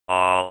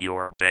All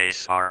your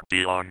base are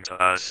belong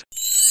to us.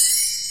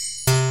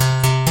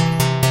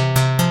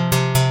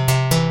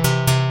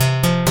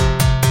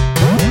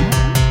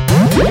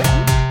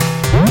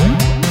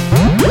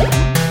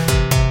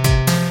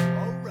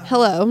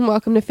 Hello, and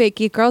welcome to Fake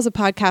Geek Girls, a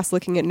podcast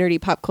looking at nerdy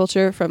pop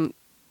culture from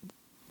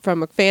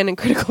a fan and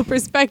critical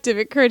perspective,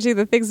 encouraging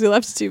the things we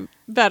love to do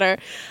better.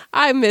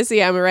 I'm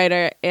Missy, I'm a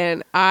writer,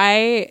 and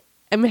I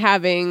am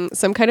having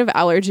some kind of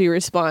allergy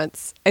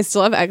response. I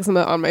still have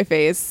eczema on my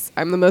face.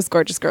 I'm the most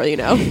gorgeous girl you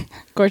know.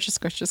 Gorgeous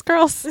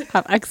girls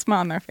have eczema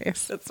on their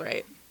face. That's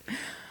right.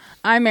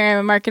 I'm Mary,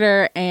 I'm a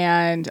marketer,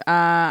 and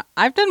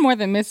I've done more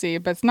than Missy,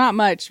 but it's not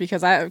much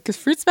because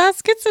Fruits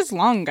Baskets is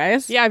long,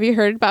 guys. Yeah, have you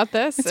heard about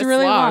this? It's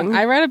really long.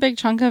 I read a big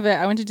chunk of it.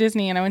 I went to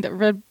Disney, and I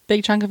read a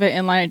big chunk of it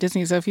in line at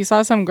Disney. So if you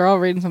saw some girl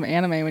reading some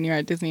anime when you were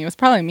at Disney, it was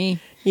probably me.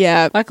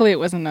 Yeah. Luckily, it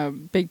wasn't a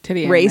big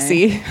titty anime.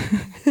 Racy.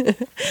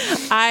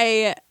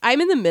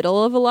 I'm in the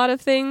middle of a lot of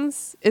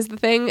things, is the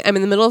thing. I'm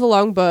in the middle of a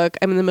long book.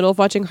 I'm in the middle of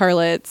watching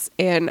Harlots,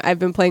 and I've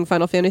been playing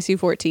Final Fantasy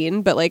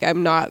 14, but like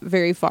I'm not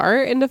very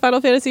far into Final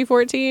Fantasy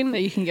 14.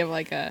 That you can give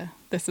like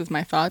this is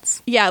my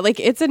thoughts. Yeah, like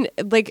it's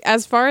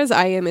as far as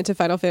I am into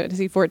Final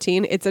Fantasy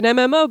 14, it's an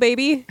MMO,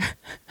 baby.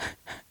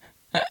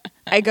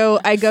 I go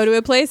to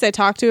a place, I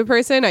talk to a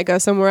person, I go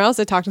somewhere else,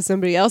 I talk to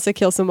somebody else, I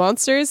kill some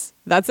monsters.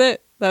 That's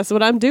it. That's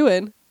what I'm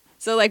doing.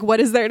 So like, what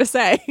is there to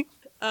say?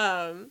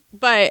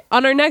 But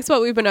on our next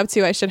What We've Been Up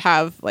To, I should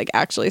have like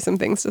actually some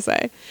things to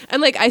say.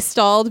 And like I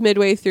stalled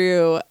midway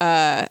through.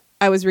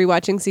 I was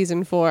rewatching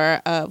season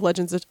 4 of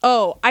Legends of.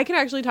 Oh, I can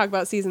actually talk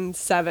about season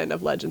 7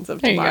 of Legends of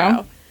There Tomorrow. You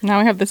go. Now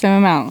we have the same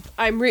amount.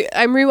 I'm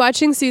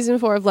rewatching season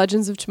 4 of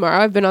Legends of Tomorrow.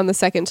 I've been on the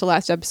second to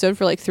last episode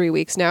for like 3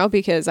 weeks now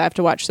because I have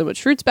to watch so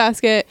much Fruits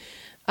Basket.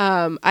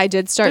 I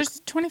did start.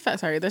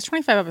 There's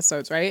 25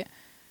 episodes, right?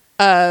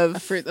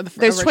 There's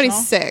original?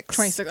 26.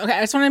 26. Okay, I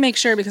just wanted to make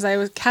sure because I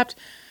was kept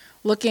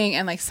looking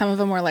and like some of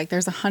them were like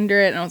there's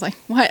 100 and I was like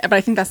what? But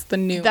I think that's the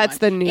new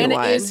That's one. the new and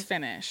one. And it is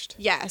finished.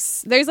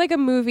 Yes. There's like a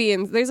movie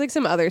and there's like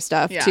some other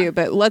stuff too,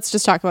 but let's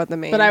just talk about the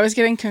main. But I was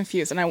getting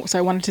confused and so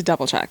I wanted to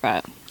double check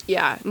that.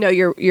 Yeah. No,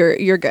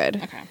 you're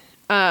good. Okay.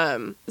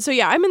 So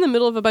yeah, I'm in the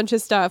middle of a bunch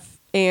of stuff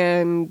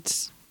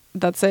and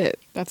that's it.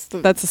 That's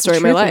the story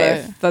of my truth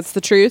life. That's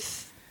the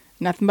truth.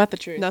 Nothing but the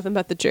truth. Nothing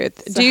but the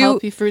truth. So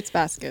help you Fruits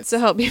Baskets. So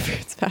help me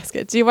Fruits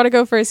Basket. Do you want to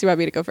go first? You want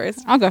me to go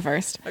first? I'll go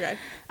first. Okay.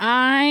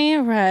 I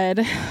read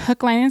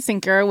Hook, Line, and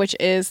Sinker, which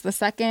is the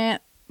second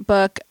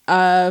book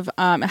of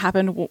It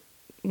Happened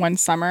One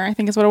Summer, I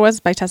think is what it was,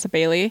 by Tessa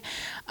Bailey.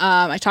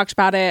 I talked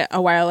about it a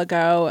while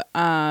ago.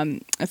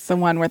 It's the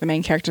one where the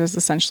main character is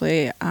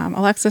essentially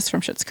Alexis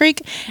from Schitt's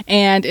Creek,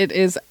 and it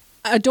is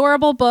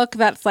adorable book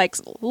that's like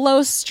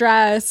low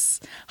stress,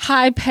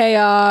 high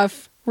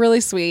payoff,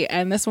 really sweet.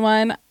 And this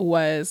one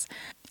was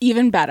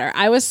even better.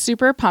 I was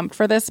super pumped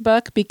for this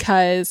book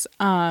because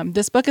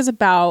this book is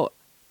about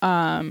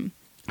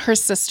her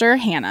sister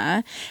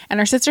Hannah, and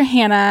her sister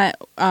Hannah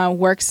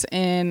works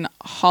in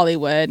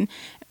Hollywood,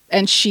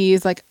 and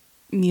she's like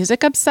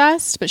music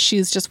obsessed, but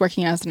she's just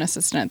working as an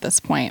assistant at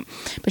this point.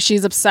 But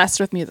she's obsessed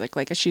with music,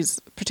 like she's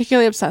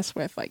particularly obsessed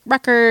with like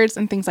records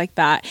and things like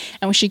that.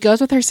 And when she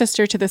goes with her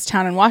sister to this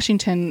town in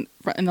Washington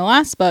in the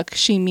last book,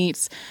 she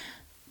meets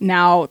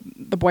now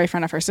the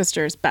boyfriend of her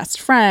sister's best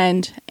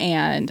friend,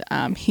 and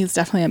he's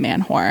definitely a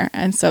man whore.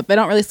 And so they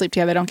don't really sleep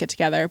together, they don't get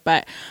together.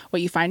 But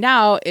what you find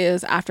out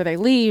is after they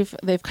leave,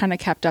 they've kind of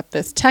kept up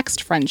this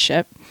text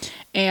friendship.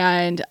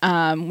 And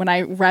when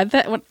I read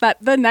that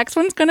the next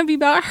one's going to be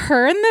about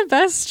her and the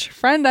best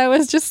friend, I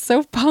was just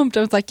so pumped.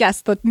 I was like,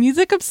 yes, the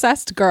music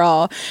obsessed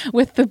girl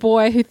with the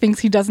boy who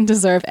thinks he doesn't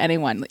deserve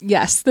anyone.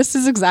 Yes, this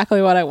is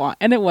exactly what I want.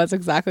 And it was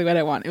exactly what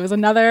I want. It was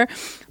another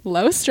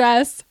low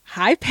stress,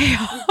 high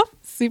payoff,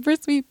 super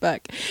sweet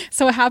book.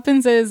 So what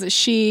happens is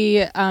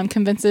she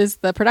convinces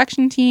the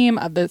production team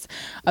of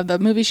the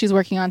movie she's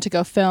working on to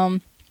go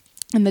film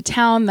in the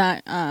town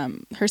that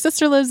her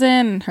sister lives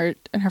in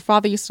and her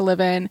father used to live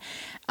in.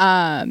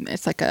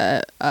 It's like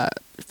a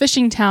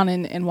fishing town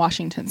in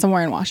Washington,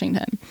 somewhere in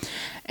Washington.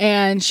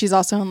 And she's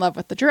also in love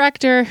with the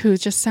director, who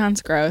just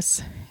sounds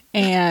gross.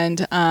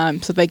 And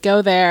so they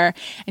go there,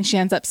 and she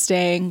ends up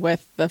staying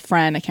with the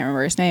friend. I can't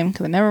remember his name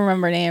because I never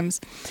remember names.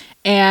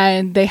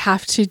 And they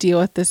have to deal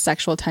with this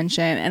sexual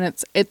tension, and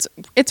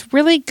it's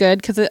really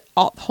good because the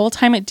whole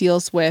time it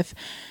does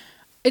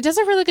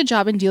a really good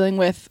job in dealing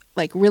with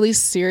like really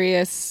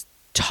serious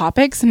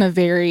topics in a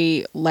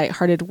very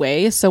lighthearted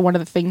way. So one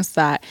of the things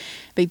that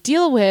they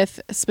deal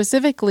with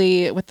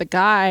specifically with the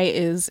guy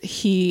is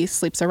he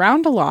sleeps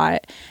around a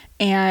lot.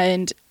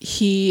 And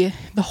the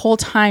whole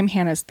time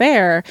Hannah's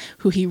there,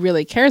 who he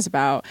really cares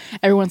about,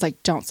 everyone's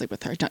like, don't sleep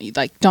with her. Don't do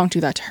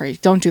that to her.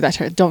 Don't do that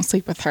to her. Don't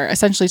sleep with her.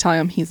 Essentially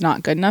telling him he's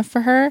not good enough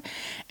for her.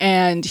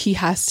 And he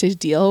has to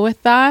deal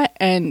with that.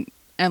 And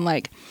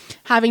like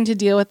having to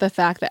deal with the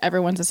fact that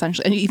everyone's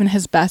essentially, and even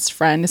his best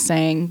friend is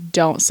saying,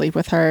 don't sleep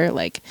with her.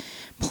 Like,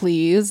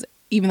 please.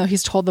 Even though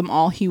he's told them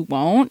all he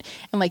won't,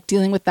 and like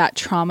dealing with that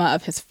trauma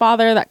of his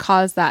father that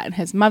caused that and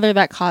his mother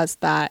that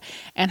caused that,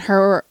 and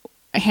her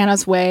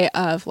Hannah's way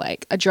of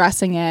like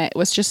addressing it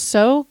was just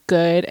so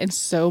good and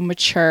so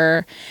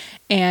mature.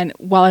 And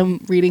while I'm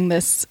reading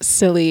this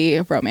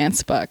silly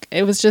romance book,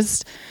 it was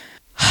just,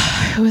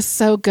 it was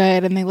so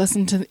good. And they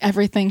listened to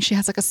everything. She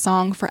has like a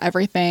song for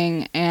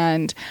everything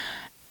and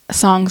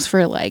songs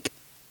for like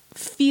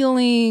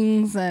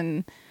feelings,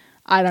 and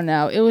I don't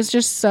know. It was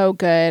just so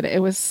good.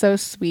 It was so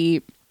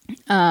sweet.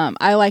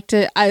 I liked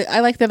it. I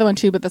liked the other one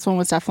too, but this one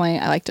was definitely,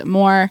 I liked it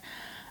more.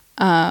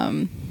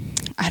 I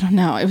don't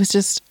know. It was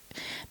just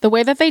the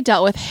way that they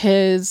dealt with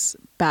his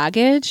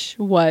baggage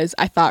was,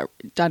 I thought,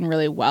 done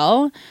really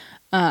well.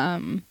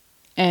 And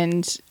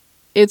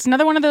it's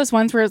another one of those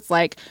ones where it's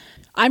like,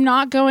 I'm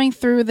not going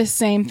through the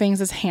same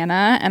things as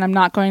Hannah, and I'm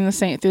not going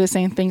through the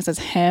same things as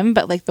him,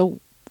 but like the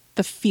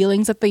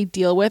feelings that they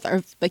deal with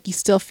are like, you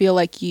still feel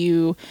like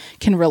you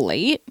can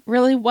relate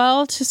really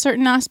well to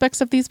certain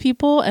aspects of these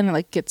people, and it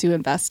like gets you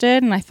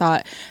invested. And I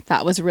thought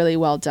that was really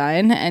well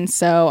done. And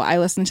so I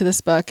listened to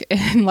this book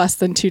in less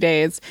than 2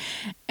 days,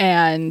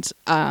 and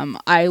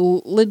I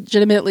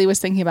legitimately was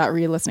thinking about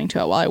re-listening to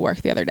it while I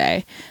worked the other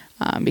day,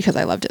 because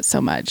I loved it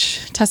so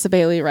much. Tessa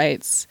Bailey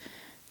writes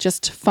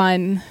just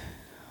fun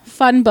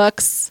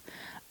books,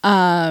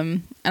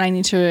 and I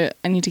need to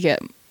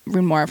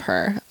read more of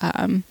her.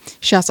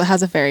 She also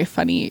has a very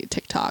funny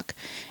TikTok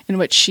in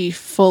which she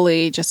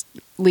fully just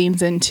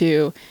leans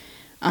into,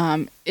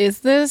 is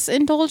this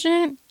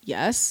indulgent?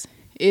 Yes.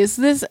 Is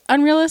this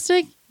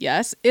unrealistic?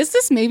 Yes. Is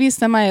this maybe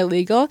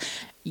semi-illegal?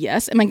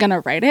 Yes. Am I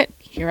gonna write it?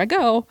 Here I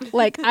go.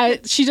 Like,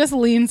 she just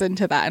leans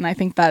into that, and I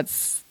think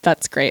that's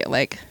great.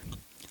 Like,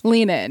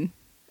 lean in,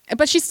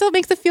 but she still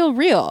makes it feel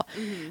real.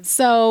 Mm-hmm.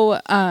 So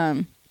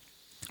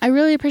I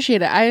really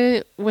appreciate it.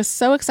 I was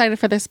so excited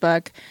for this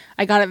book.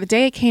 I got it the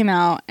day it came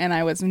out, and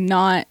I was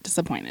not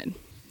disappointed.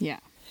 Yeah.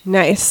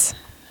 Nice.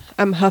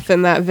 I'm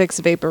huffing that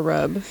Vicks Vapor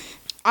Rub.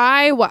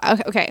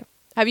 Okay.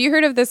 Have you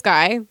heard of this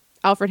guy,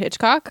 Alfred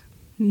Hitchcock?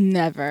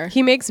 Never.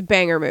 He makes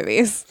banger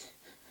movies.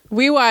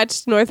 We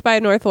watched North by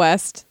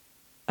Northwest.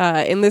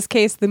 In this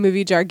case, The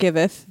Movie Jar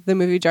Giveth. The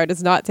Movie Jar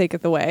Does Not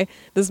Taketh Away.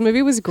 This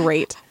movie was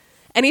great.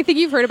 Anything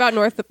you've heard about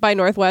North by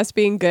Northwest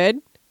being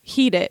good,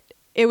 heed it.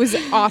 It was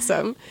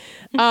awesome.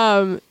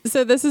 So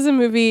this is a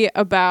movie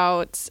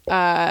about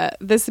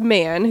this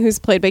man who's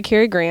played by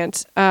Cary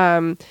Grant.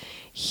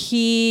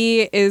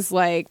 He is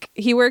like,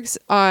 he's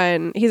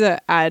an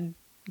ad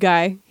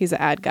guy. He's an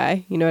ad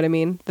guy. You know what I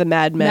mean? The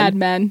Mad Men. Mad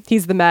Men.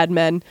 He's the Mad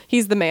Men.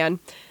 He's the man.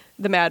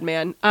 The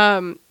madman.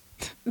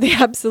 The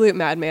absolute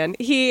madman.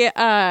 He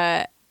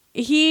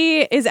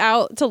is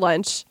out to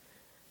lunch.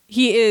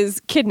 He is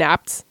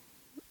kidnapped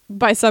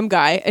by some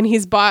guy, and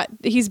he's brought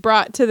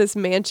to this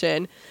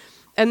mansion.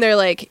 And they're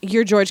like,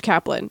 you're George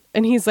Kaplan.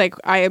 And he's like,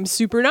 I am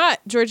super not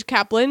George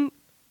Kaplan.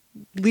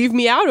 Leave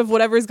me out of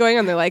whatever's going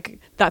on. They're like,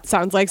 that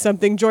sounds like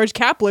something George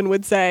Kaplan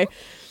would say.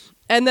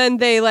 And then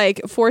they like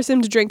force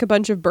him to drink a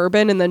bunch of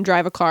bourbon and then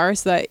drive a car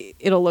so that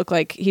it'll look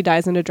like he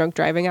dies in a drunk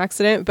driving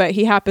accident. But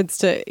he happens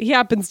to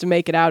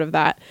make it out of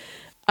that.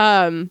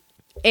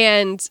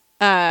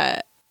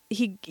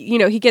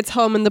 He gets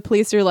home and the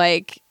police are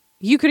like,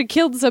 you could have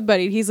killed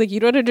somebody. He's like,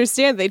 you don't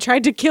understand. They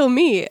tried to kill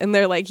me. And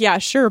they're like, yeah,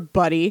 sure,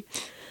 buddy.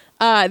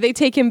 They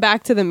take him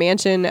back to the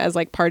mansion as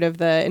like part of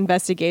the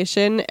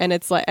investigation, and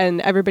it's like, and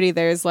everybody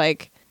there's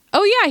like,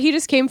 oh yeah, he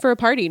just came for a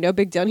party, no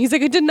big deal. And he's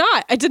like, I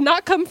did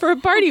not come for a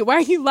party. Why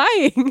are you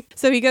lying?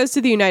 So he goes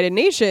to the United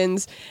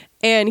Nations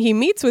and he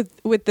meets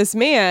with this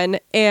man,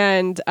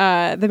 and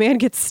the man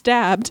gets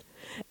stabbed,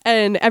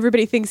 and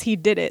everybody thinks he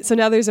did it. So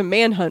now there's a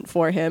manhunt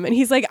for him, and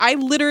he's like, I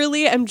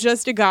literally am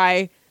just a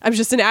guy. I'm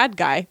just an ad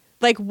guy.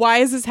 Like, why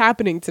is this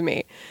happening to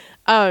me?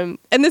 And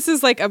this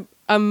is like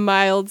a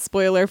mild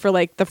spoiler for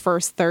like the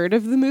first third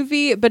of the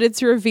movie, but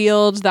it's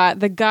revealed that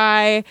the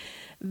guys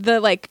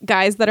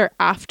that are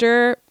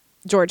after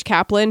George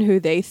Kaplan, who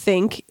they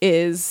think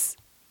is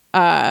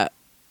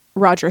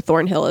Roger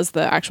Thornhill is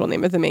the actual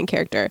name of the main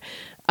character.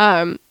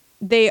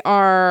 They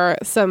are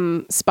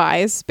some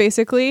spies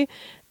basically,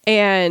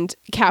 and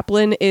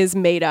Kaplan is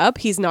made up.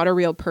 He's not a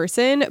real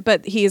person,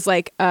 but he's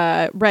like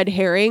a red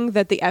herring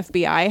that the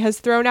FBI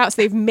has thrown out.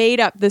 So they've made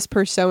up this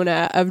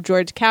persona of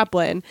George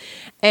Kaplan,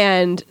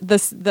 and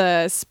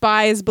the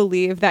spies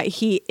believe that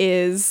he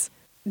is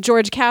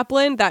George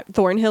Kaplan, that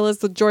Thornhill is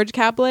the George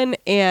Kaplan,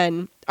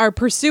 and are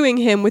pursuing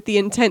him with the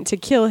intent to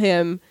kill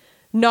him,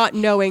 not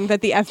knowing that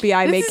the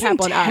FBI made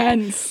Kaplan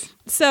up.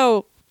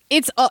 So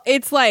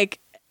it's like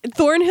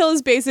Thornhill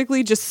is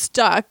basically just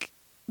stuck.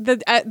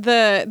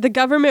 The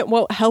government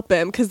won't help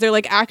him because they're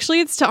like, actually,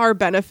 it's to our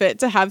benefit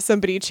to have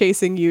somebody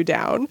chasing you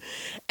down.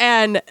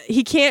 And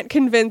he can't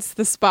convince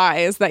the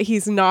spies that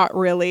he's not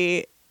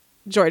really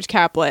George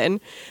Kaplan.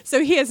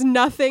 So he has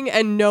nothing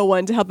and no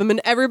one to help him.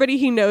 And everybody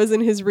he knows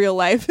in his real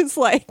life is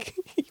like,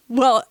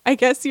 well, I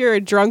guess you're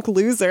a drunk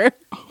loser.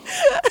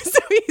 So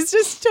he's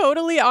just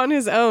totally on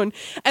his own.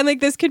 And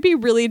like, this could be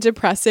really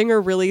depressing or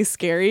really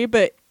scary,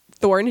 but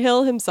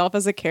Thornhill himself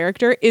as a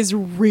character is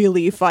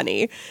really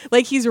funny.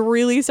 Like, he's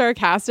really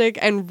sarcastic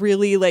and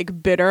really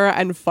like bitter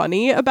and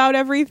funny about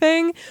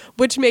everything,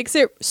 which makes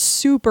it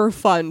super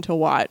fun to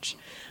watch.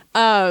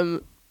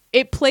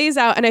 It plays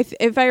out, and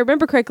if I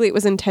remember correctly, it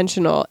was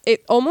intentional.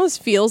 It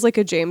almost feels like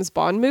a James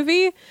Bond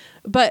movie,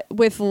 but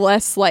with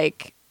less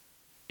like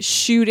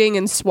shooting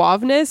and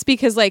suaveness,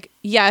 because like,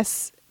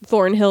 yes,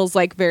 Thornhill's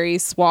like very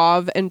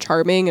suave and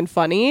charming and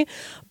funny,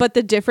 but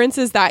the difference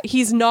is that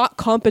he's not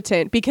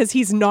competent because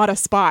he's not a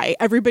spy.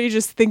 Everybody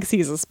just thinks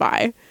he's a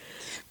spy.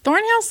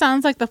 Thornhill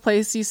sounds like the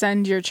place you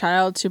send your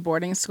child to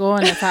boarding school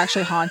and it's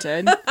actually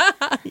haunted.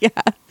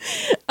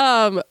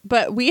 Yeah.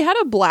 But we had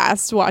a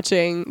blast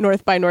watching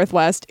North by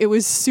Northwest. It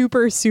was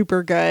super,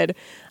 super good.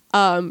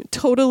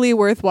 Totally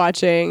worth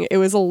watching. It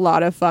was a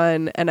lot of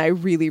fun and I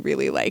really,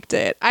 really liked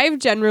it. I've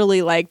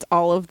generally liked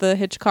all of the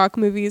Hitchcock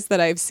movies that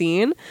I've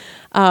seen.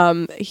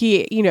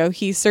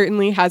 He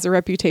certainly has a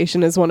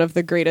reputation as one of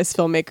the greatest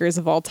filmmakers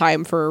of all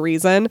time for a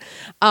reason.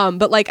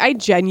 But like, I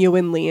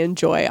genuinely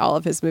enjoy all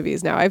of his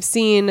movies now. I've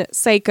seen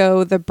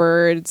Psycho, The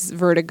Birds,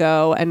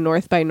 Vertigo, and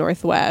North by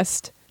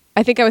Northwest.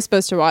 I think I was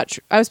supposed to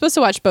watch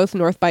both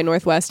North by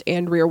Northwest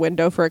and Rear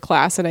Window for a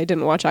class, and I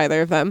didn't watch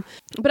either of them.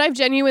 But I've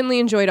genuinely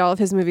enjoyed all of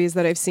his movies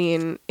that I've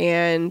seen,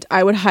 and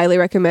I would highly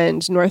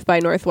recommend North by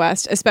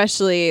Northwest,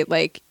 especially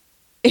like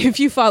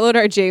if you followed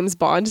our James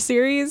Bond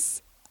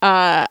series.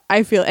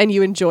 I feel, and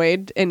you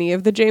enjoyed any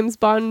of the James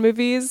Bond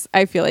movies,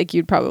 I feel like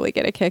you'd probably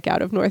get a kick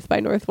out of North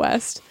by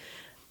Northwest.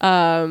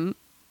 I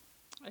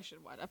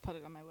should watch. I put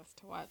it on my list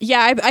to watch.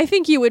 Yeah, I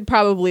think you would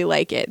probably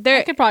like it.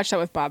 I could watch that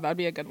with Bob. That'd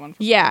be a good one.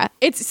 Yeah,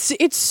 it's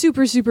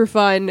super, super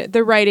fun.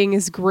 The writing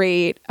is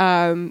great.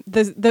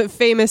 The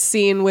famous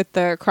scene with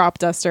the crop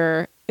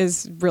duster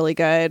is really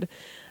good.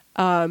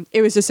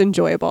 It was just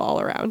enjoyable all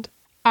around.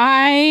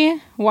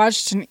 I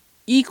watched an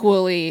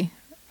equally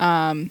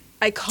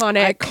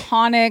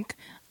iconic,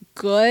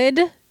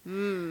 good,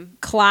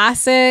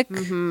 classic,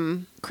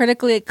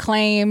 critically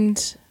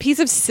acclaimed piece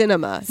of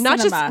cinema.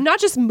 Not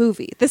just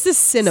movie. This is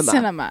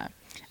cinema.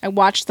 I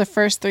watched the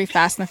first 3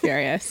 Fast and the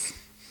Furious.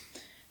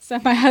 So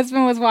my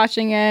husband was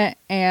watching it,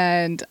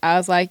 and I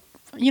was like,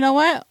 you know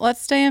what?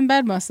 Let's stay in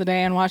bed most of the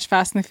day and watch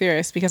Fast and the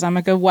Furious because I'm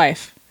a good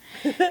wife.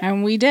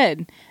 And we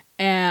did.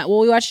 And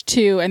we watched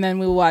 2, and then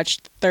we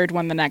watched the third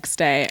one the next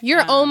day.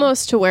 You're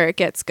almost to where it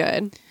gets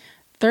good.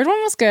 Third one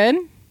was good.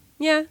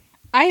 Yeah.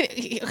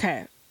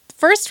 Okay.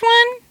 First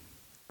one,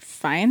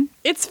 fine.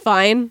 It's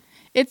fine.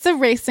 It's a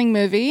racing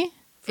movie.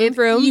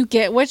 You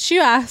get what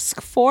you ask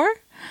for.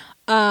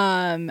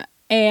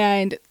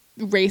 And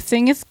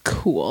racing is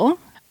cool.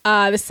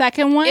 The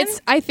second one,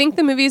 I think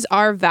the movies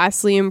are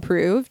vastly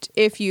improved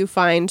if you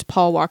find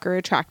Paul Walker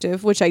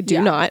attractive, which I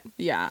do not.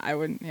 Yeah, I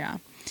would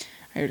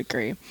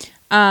agree.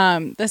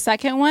 The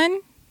second one,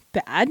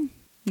 bad.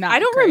 Not I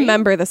don't great.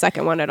 remember the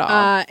second one at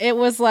all. It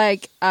was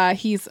like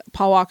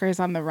Paul Walker's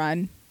on the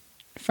run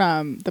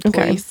from the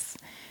police.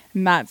 Okay.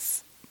 And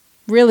that's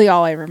really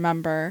all I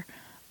remember.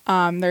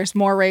 There's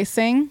more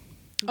racing.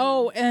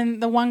 Oh,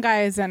 and the one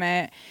guy is in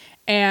it,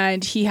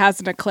 and he has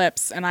an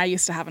eclipse, and I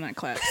used to have an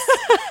eclipse.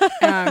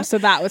 So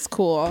that was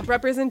cool.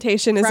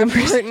 Representation is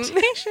important.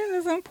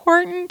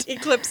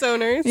 Eclipse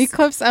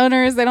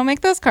owners. They don't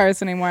make those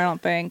cars anymore, I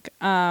don't think.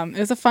 It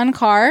was a fun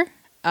car.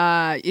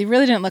 It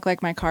really didn't look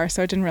like my car,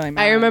 so it didn't really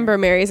matter. I remember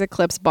Mary's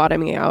Eclipse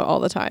bottoming out all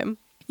the time.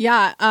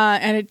 Yeah,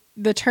 and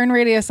the turn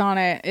radius on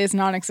it is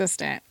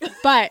non-existent.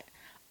 But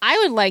I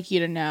would like you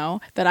to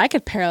know that I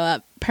could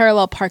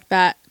parallel park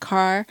that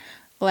car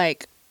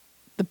like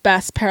the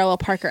best parallel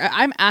parker.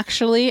 I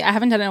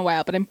haven't done it in a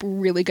while, but I'm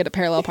really good at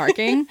parallel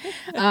parking.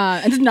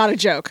 It's not a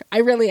joke. I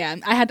really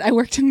am. I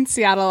worked in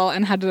Seattle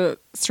and had to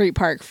street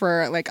park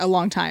for like a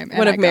long time.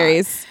 One of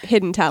Mary's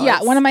hidden talents.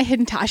 Yeah, one of my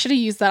hidden talents. I should have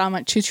used that on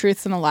like 2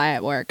 Truths and a Lie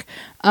at work.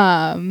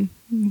 That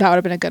would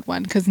have been a good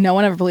one because no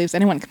one ever believes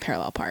anyone can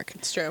parallel park.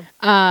 It's true.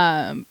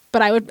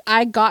 But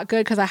I got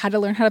good because I had to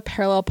learn how to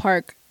parallel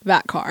park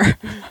that car.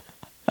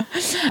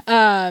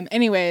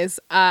 Anyways,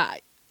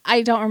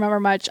 I don't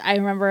remember much. I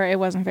remember it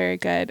wasn't very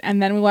good.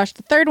 And then we watched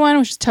the third one,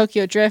 which is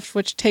Tokyo Drift,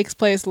 which takes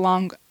place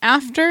long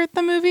after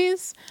the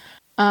movies.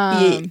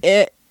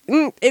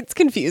 It's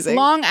confusing.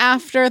 Long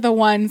after the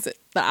ones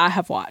that I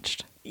have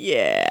watched.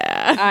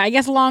 Yeah. I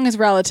guess long is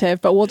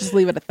relative, but we'll just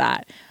leave it at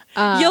that.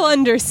 You'll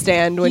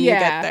understand when you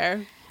get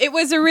there. It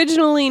was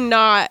originally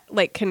not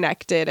like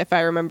connected, if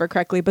I remember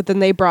correctly, but then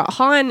they brought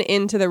Han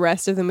into the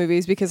rest of the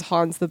movies because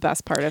Han's the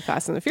best part of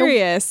Fast and the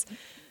Furious.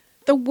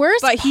 The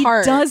worst part... But he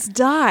does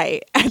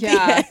die at the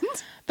end.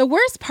 The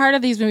worst part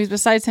of these movies,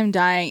 besides him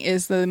dying,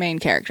 is the main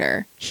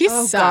character. He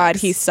sucks. God,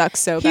 he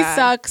sucks so bad. He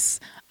sucks.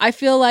 I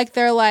feel like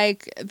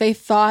they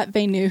thought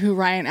they knew who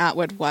Ryan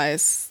Atwood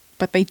was,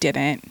 but they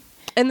didn't.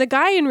 And the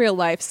guy in real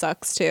life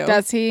sucks too.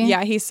 Does he?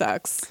 Yeah, he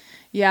sucks.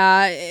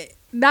 Yeah,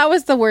 that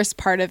was the worst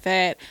part of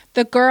it.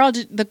 The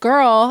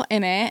girl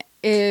in it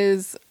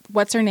is,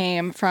 what's her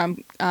name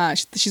from?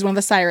 She's one of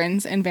the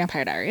sirens in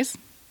Vampire Diaries.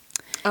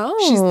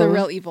 Oh, she's the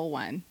real evil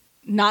one.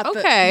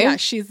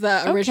 She's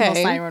the original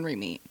siren we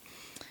meet.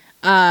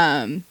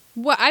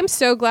 Well, I'm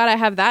so glad I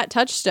have that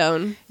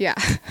touchstone. Yeah.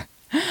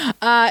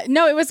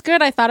 No, it was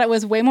good. I thought it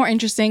was way more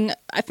interesting.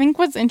 I think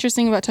what's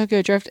interesting about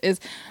Tokyo Drift is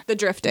The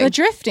drifting. the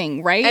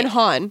drifting, right? And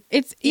Han.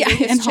 It's Eating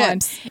his and Han.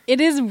 chips.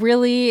 It is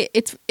really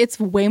it's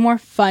way more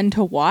fun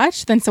to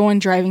watch than someone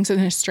driving in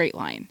a straight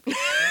line.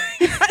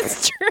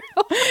 That's true.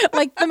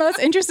 Like the most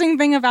interesting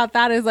thing about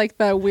that is like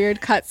the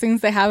weird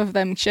cutscenes they have of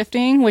them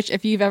shifting, which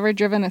if you've ever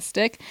driven a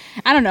stick,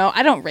 I don't know,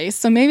 I don't race,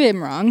 so maybe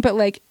I'm wrong, but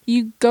like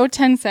you go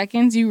 10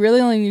 seconds, you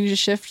really only need to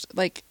shift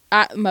like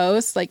at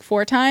most like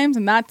 4 times,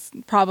 and that's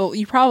you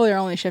probably are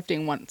only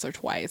shifting once or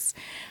twice.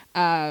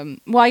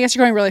 Well, I guess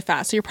you're going really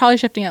fast, so you're probably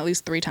shifting at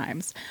least 3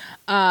 times.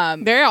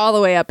 They're all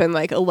the way up in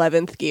like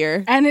 11th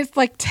gear. And it's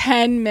like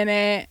 10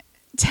 minute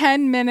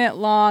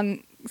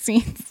long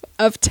scenes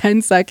of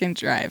 10-second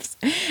drives.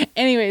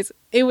 Anyways,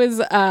 it was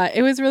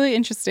really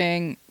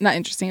interesting. Not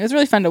interesting. It was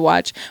really fun to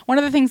watch. One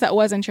of the things that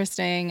was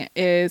interesting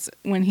is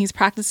when he's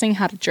practicing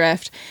how to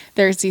drift,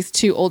 there's these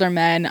 2 older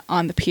men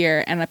on the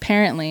pier, and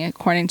apparently,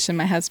 according to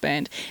my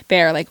husband,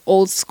 they are like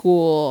old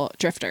school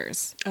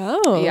drifters.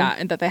 Oh. Yeah,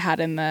 and that they had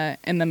in the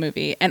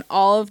movie. And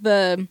all of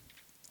the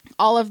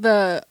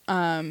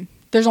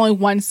there's only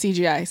one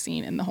CGI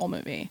scene in the whole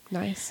movie.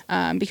 Nice.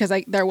 Because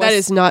there was That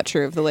is not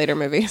true of the later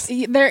movies.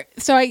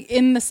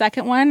 in the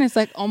second one, it's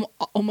like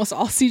almost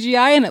all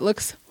CGI, and it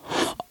looks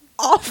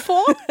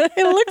awful.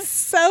 It looks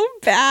so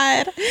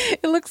bad.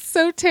 It looks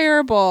so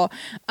terrible.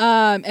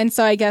 And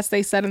so I guess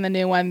they said in the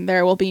new one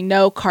there will be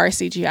no car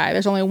CGI.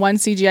 There's only one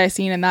CGI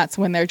scene, and that's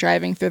when they're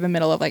driving through the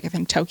middle of like I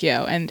think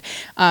Tokyo, and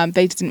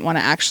they didn't want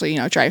to actually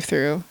drive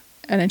through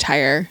an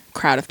entire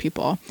crowd of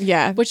people.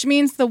 Yeah. Which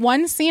means the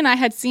one scene I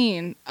had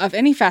seen of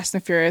any Fast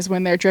and Furious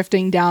when they're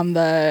drifting down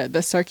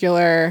the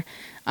circular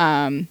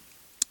road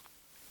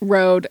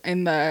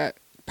in the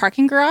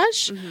parking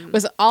garage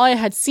was all I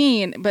had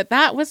seen, but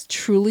that was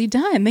truly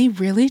done. They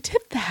really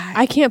did that.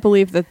 I can't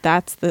believe that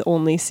that's the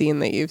only scene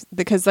that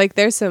because like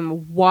there's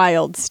some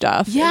wild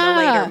stuff in the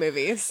later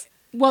movies.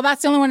 Well,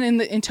 that's the only one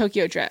in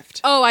Tokyo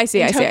Drift. Oh, I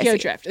see. Tokyo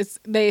Drift.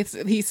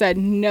 He said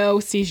no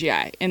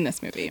CGI in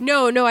this movie.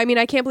 No. I mean,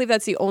 I can't believe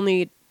that's the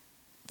only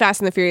Fast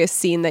and the Furious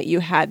scene that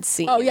you had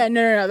seen. Oh yeah,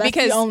 no. That's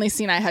the only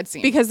scene I had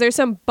seen. Because there's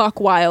some buck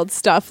wild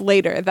stuff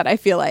later that I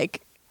feel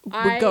like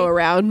would go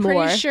around more.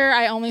 Pretty sure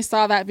I only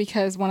saw that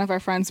because one of our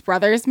friends'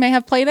 brothers may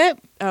have played it.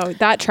 Oh,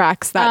 that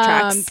tracks.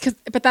 But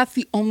that's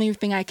the only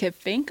thing I could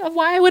think of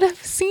why I would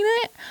have seen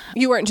it.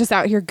 You weren't just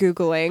out here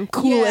Googling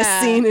coolest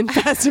scene in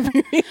Fast and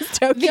Furious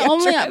Tokyo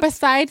Drift.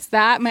 Besides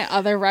that, my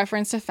other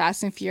reference to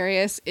Fast and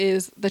Furious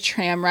is the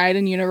tram ride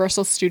in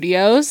Universal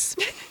Studios.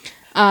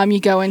 You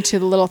go into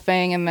the little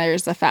thing and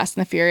there's the Fast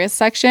and the Furious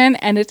section,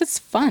 and it is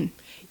fun.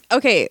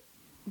 Okay,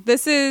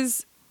 this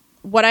is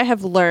what I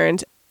have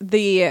learned.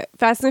 The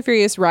Fast and the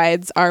Furious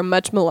rides are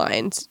much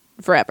maligned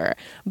forever,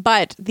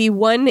 but the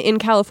one in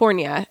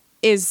California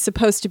is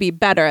supposed to be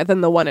better than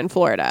the one in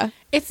Florida.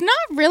 It's not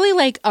really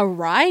like a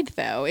ride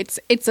though. It's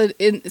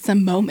a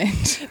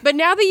moment. But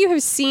now that you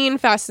have seen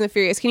Fast and the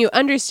Furious, can you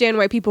understand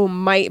why people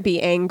might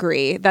be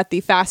angry that the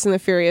Fast and the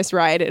Furious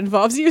ride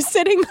involves you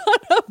sitting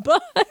on a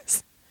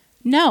bus?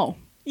 No.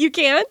 You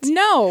can't?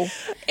 No.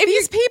 If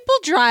these people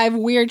drive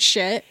weird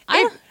shit.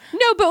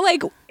 No, but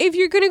like if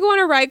you're going to go on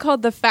a ride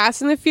called the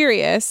Fast and the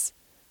Furious,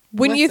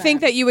 wouldn't you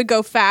think that you would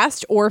go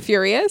fast or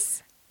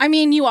furious? I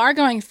mean, you are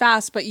going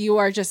fast, but you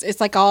are just,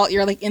 it's like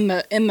you're like in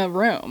the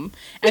room.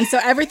 And so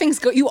everything's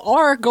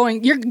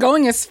you're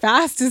going as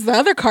fast as the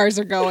other cars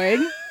are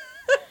going.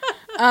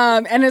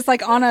 And it's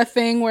like on a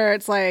thing where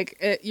it's like,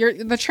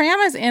 the tram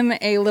is in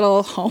a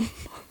little home.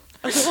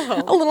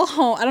 A little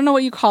home. I don't know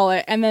what you call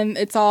it. And then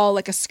it's all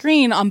like a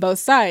screen on both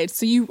sides.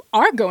 So you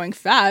are going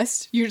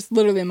fast. You're just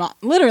literally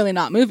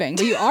not moving,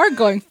 but you are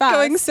going fast.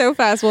 Going so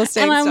fast while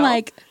staying still. And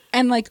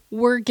I'm like,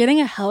 we're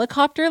getting a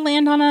helicopter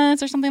land on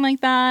us or something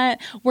like that.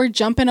 We're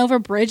jumping over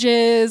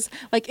bridges.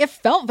 Like it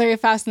felt very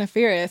Fast and the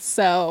Furious.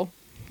 So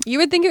you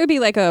would think it would be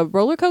like a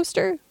roller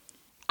coaster?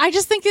 I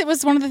just think it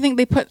was one of the things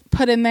they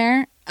put in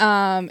there.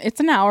 It's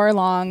an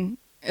hour-long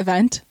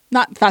event.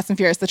 Not Fast and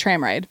Furious, the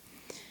tram ride.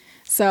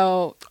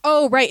 So,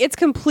 oh right, it's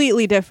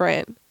completely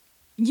different.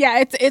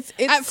 Yeah, it's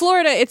at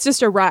Florida. It's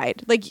just a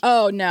ride. Like,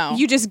 oh no,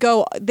 you just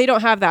go. They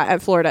don't have that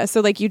at Florida,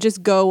 so like you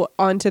just go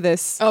onto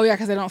this. Oh yeah,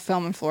 because they don't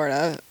film in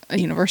Florida at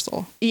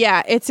Universal.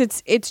 Yeah, it's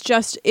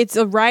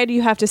a ride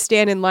you have to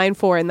stand in line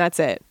for, and that's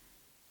it.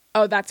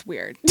 Oh, that's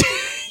weird.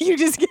 You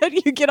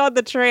get on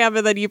the tram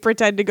and then you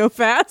pretend to go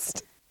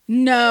fast.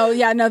 No,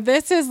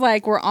 this is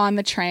like we're on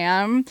the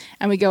tram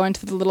and we go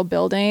into the little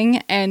building,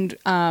 and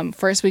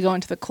first we go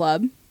into the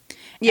club.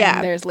 Yeah.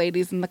 And there's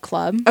ladies in the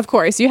club. Of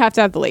course, you have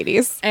to have the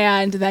ladies.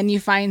 And then you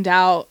find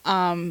out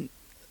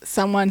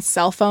someone's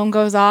cell phone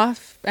goes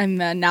off, and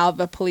then now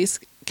the police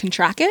can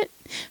track it.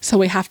 So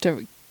we have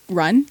to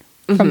run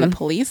from the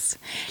police.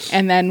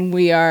 And then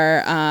we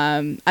are,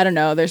 I don't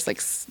know, there's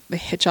like they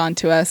hitch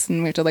onto us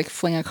and we have to like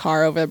fling a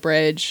car over the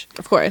bridge.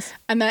 Of course.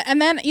 And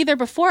then either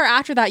before or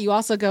after that, you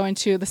also go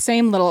into the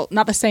same little,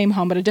 not the same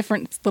home, but a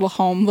different little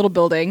home, little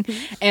building.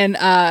 And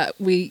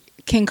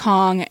King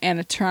Kong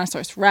and a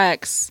Tyrannosaurus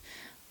Rex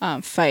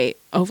fight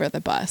over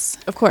the bus.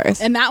 Of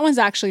course. And that one's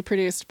actually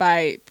produced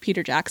by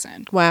Peter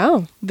Jackson.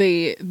 Wow.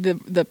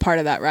 The part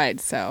of that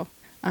ride. So,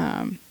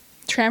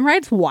 tram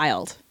ride's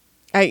wild.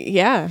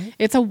 Yeah.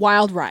 It's a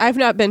wild ride. I've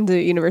not been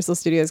to Universal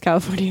Studios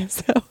California,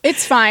 so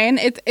It's fine.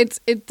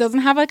 It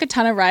doesn't have like a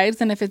ton of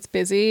rides, and if it's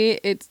busy,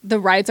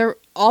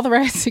 all the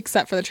rides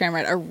except for the tram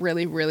ride are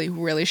really, really,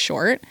 really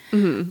short.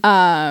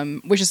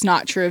 Which is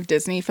not true of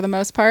Disney for the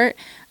most part.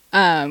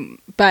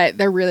 But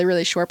they're really,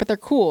 really short, but they're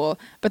cool.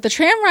 But the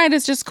tram ride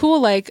is just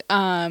cool. Like,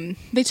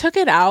 they took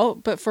it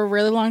out, but for a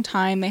really long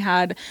time they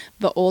had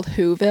the old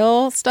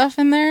Whoville stuff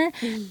in there,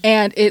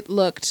 and it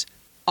looked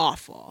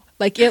awful.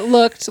 Like, it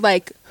looked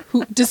like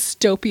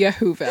dystopia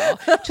Whoville,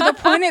 to the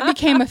point it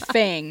became a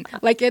thing.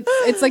 Like,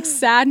 it's like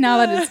sad now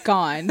that it's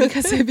gone,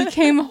 because it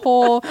became a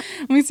whole.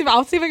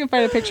 I'll see if I can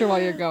find a picture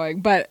while you're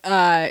going. But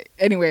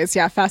anyways,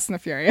 yeah, Fast and the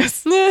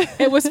Furious.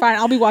 It was fine.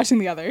 I'll be watching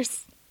the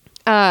others.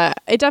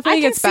 It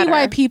definitely gets better. I can see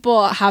why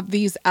people have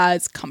these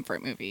as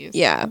comfort movies.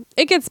 Yeah,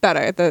 it gets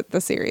better.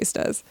 The series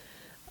does.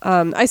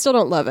 I still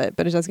don't love it,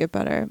 but it does get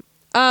better.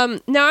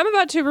 Now I'm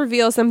about to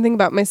reveal something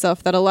about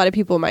myself that a lot of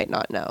people might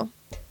not know.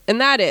 And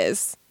that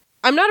is,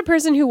 I'm not a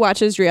person who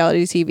watches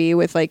reality TV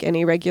with like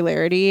any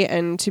regularity.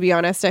 And to be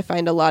honest, I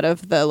find a lot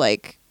of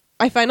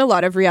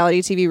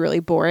reality TV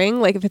really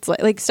boring. Like if it's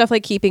like stuff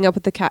like Keeping Up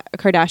with the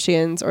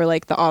Kardashians, or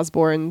like the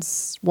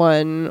Osbournes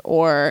one,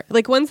 or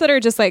like ones that are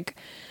just like,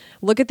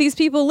 look at these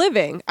people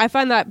living. I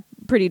find that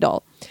pretty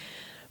dull.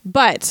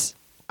 But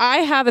I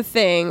have a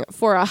thing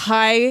for a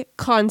high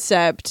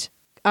concept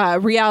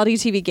reality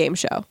TV game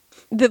show.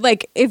 That,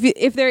 like,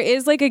 if there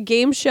is like a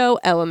game show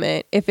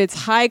element, if it's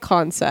high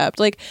concept,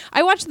 like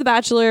I watched The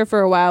Bachelor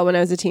for a while when I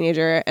was a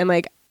teenager, and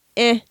like,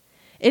 it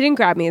didn't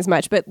grab me as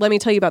much. But let me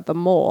tell you about The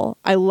Mole.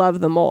 I love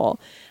The Mole.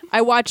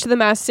 I watched The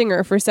Masked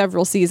Singer for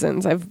several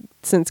seasons. I've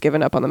since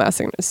given up on The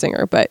Masked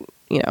Singer, but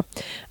you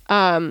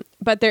know,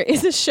 but there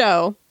is a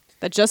show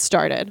that just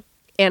started,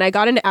 and I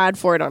got an ad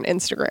for it on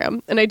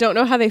Instagram, and I don't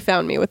know how they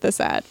found me with this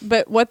ad,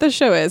 but what the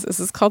show is,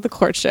 this is called The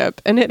Courtship,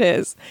 and it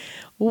is,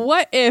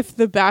 what if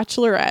The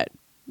Bachelorette,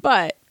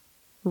 but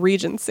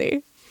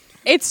Regency?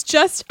 It's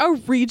just a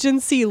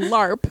Regency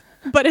LARP,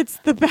 but it's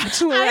The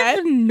Bachelorette. I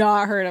have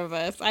not heard of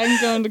this. I'm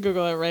going to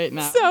Google it right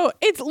now. So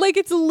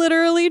it's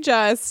literally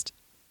just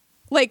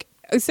like,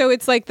 so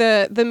it's like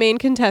the main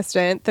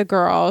contestant, the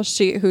girl,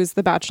 who's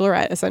the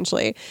Bachelorette,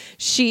 essentially.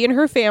 She and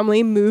her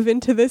family move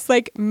into this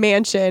like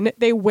mansion.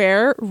 They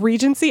wear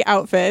Regency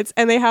outfits,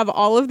 and they have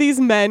all of these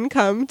men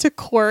come to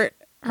court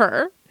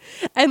her.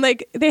 And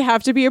like they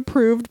have to be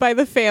approved by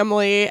the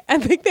family,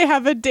 and like they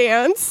have a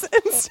dance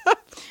and stuff.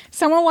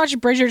 Someone watched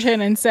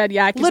Bridgerton and said,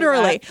 yeah, I can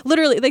literally do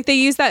that. Like they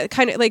use that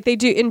kind of like they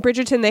do in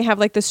Bridgerton. They have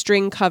like the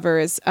string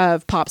covers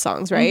of pop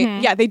songs, right?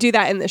 Mm-hmm. Yeah, they do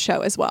that in the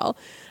show as well.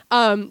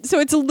 So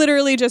it's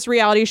literally just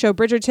reality show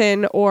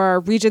Bridgerton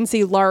or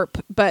Regency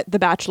LARP, but The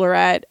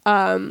Bachelorette.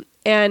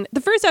 And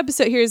the first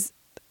episode here's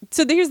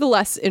the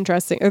less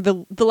interesting, or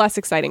the less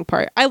exciting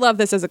part. I love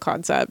this as a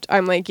concept.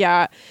 I'm like,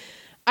 yeah.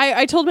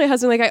 I told my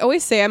husband, like, I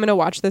always say I'm going to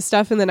watch this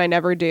stuff, and then I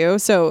never do.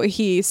 So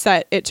he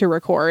set it to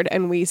record,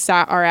 and we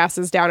sat our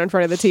asses down in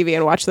front of the TV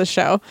and watched the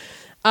show.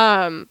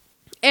 And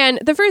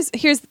the first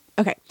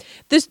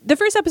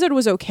episode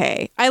was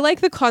okay. I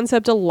like the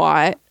concept a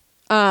lot.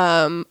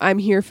 I'm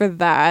here for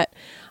that.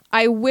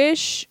 I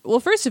wish, well,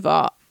 first of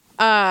all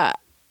the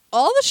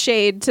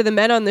shade to the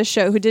men on this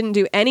show who didn't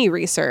do any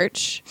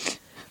research.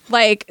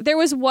 Like, there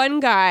was one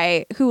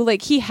guy who,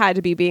 like, he had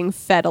to be being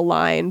fed a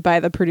line by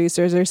the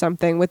producers or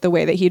something with the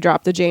way that he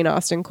dropped the Jane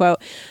Austen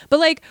quote. But,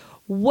 like,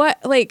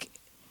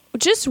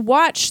 just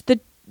watch the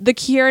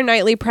Keira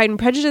Knightley Pride and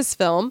Prejudice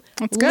film.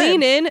 That's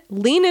good.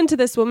 Lean into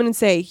this woman and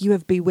say, you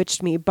have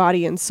bewitched me,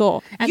 body and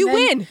soul. And you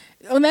then, win.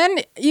 And then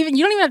you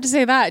don't even have to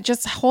say that.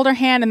 Just hold her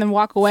hand and then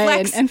walk away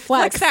and flex.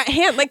 Flex that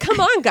hand. Like, come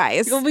on,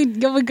 guys. You'll be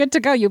good to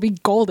go. You'll be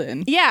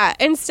golden. Yeah.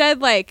 Instead,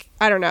 like,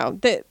 I don't know.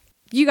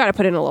 You got to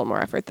put in a little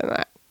more effort than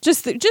that.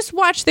 Just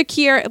watch the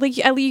Keira, like,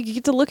 you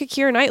get to look at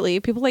Keira Knightley.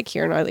 People like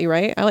Keira Knightley,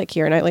 right? I like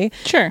Keira Knightley.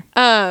 Sure.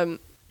 So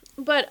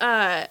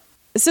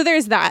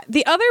there's that.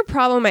 The other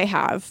problem I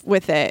have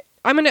with it,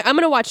 I'm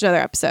gonna watch another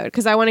episode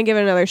because I want to give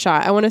it another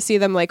shot. I want to see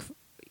them like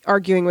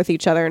arguing with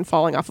each other and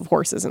falling off of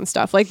horses and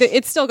stuff. Like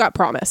it's still got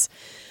promise.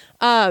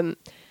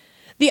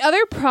 The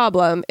other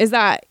problem is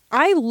that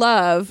I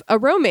love a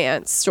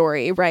romance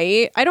story,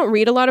 right? I don't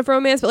read a lot of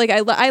romance, but like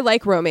I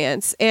like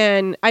romance,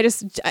 and I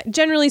just,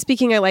 generally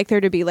speaking, I like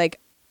there to be like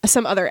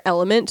some other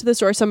element to the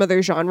story, some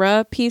other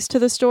genre piece to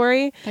the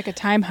story. Like a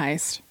time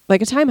heist.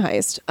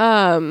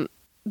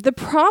 The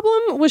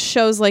problem with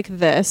shows like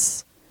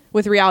this,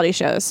 with reality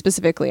shows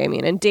specifically, I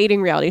mean, and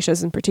dating reality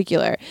shows in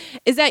particular,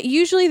 is that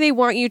usually they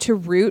want you to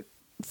root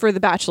for the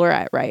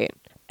Bachelorette, right?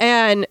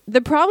 And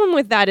the problem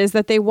with that is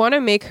that they want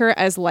to make her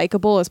as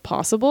likable as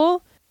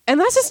possible. And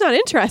that's just not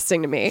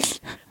interesting to me.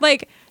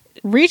 Like,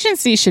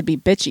 Regency should be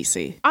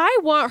bitchy-see. I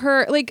want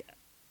her,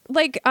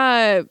 why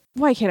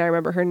can't I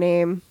remember her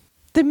name?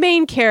 The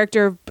main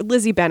character,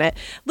 Lizzie Bennett.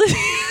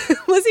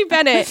 Lizzie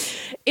Bennett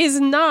is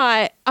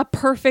not a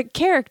perfect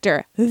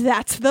character.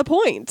 That's the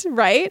point,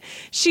 right?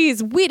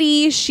 She's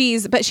witty,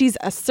 but she's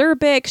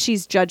acerbic,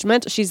 she's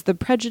judgmental, she's the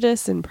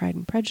prejudice in Pride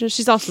and Prejudice.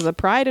 She's also the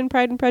pride in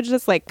Pride and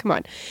Prejudice. Like,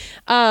 come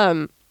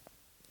on.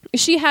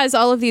 She has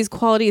all of these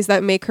qualities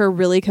that make her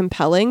really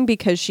compelling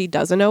because she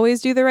doesn't always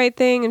do the right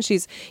thing. And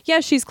she's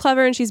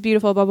clever and she's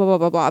beautiful, blah, blah, blah,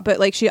 blah, blah. But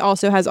like, she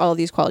also has all of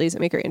these qualities that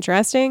make her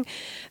interesting.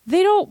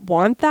 They don't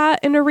want that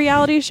in a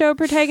reality show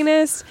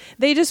protagonist.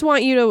 They just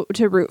want you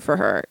to root for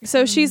her.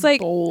 So she's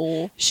like,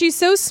 she's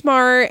so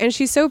smart and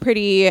she's so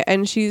pretty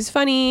and she's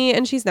funny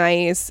and she's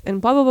nice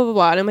and blah, blah, blah, blah,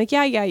 blah. And I'm like,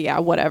 yeah,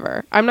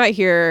 whatever. I'm not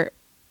here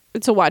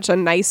to watch a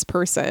nice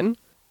person.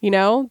 You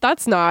know,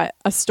 that's not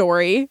a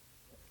story.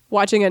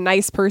 Watching a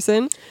nice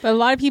person. But a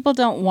lot of people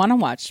don't want to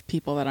watch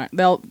people that aren't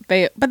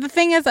but the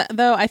thing is,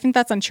 though, I think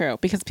that's untrue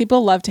because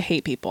people love to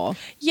hate people.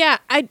 Yeah,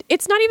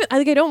 it's not even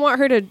like I don't want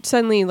her to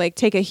suddenly like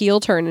take a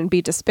heel turn and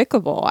be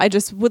despicable. I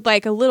just would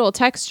like a little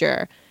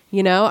texture,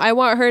 you know? I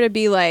want her to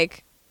be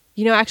like,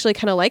 you know, actually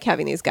kind of like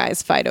having these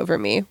guys fight over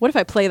me. What if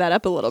I play that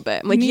up a little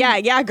bit? I'm like,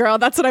 yeah, girl,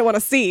 that's what I want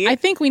to see. I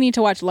think we need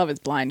to watch Love is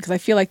Blind because I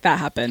feel like that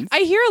happens.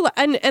 I hear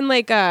and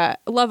like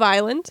Love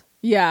Island.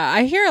 Yeah,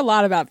 I hear a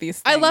lot about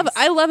these things.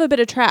 I love a bit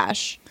of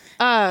trash.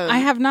 I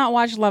have not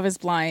watched Love is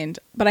Blind,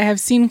 but I have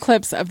seen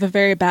clips of the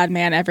very bad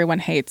man everyone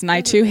hates, and I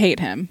too hate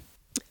him.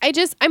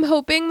 I'm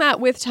hoping that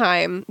with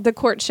time, the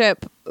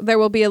courtship, there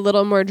will be a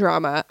little more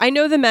drama. I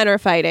know the men are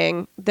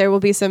fighting. There will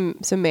be some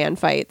man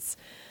fights,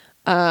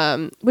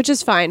 which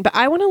is fine. But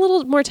I want a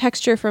little more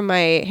texture from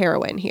my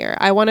heroine here.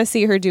 I want to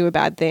see her do a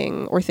bad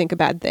thing or think a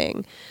bad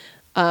thing.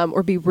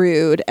 Or be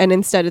rude, and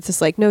instead it's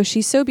just like, no,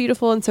 she's so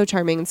beautiful and so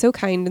charming and so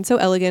kind and so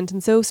elegant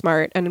and so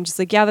smart, and I'm just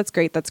like, yeah, that's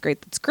great.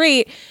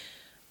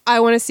 I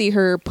want to see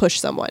her push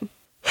someone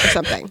or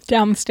something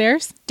down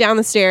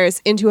the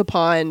stairs into a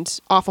pond,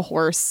 off a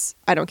horse.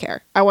 I don't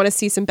care. I want to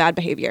see some bad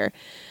behavior.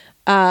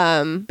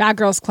 Bad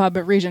Girls Club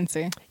at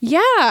Regency.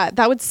 Yeah,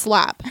 that would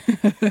slap.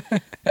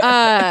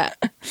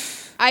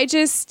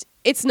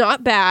 It's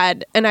not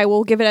bad, and I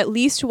will give it at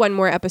least one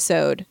more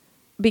episode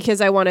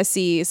because I want to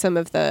see some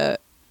of the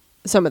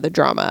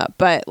drama,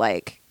 but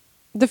like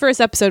the first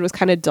episode was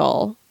kind of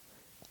dull,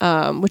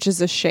 which is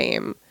a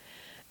shame.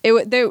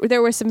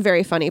 There were some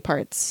very funny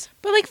parts,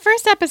 but like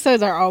first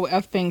episodes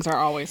of things are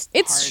always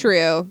it's hard.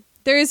 True.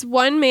 There is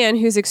one man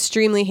who's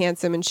extremely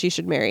handsome and she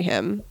should marry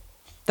him.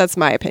 That's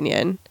my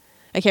opinion.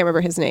 I can't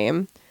remember his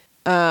name.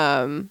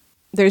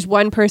 There's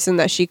one person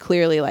that she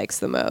clearly likes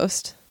the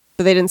most,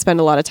 but they didn't spend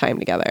a lot of time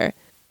together.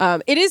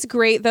 It is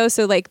great though.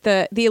 So like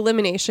the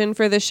elimination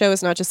for this show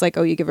is not just like,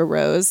 oh, you give a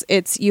rose.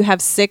 It's you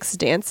have 6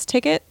 dance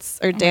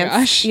tickets or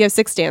dance. You have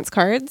 6 dance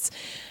cards,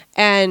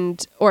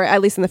 or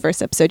at least in the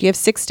first episode, you have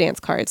 6 dance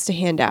cards to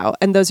hand out,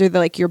 and those are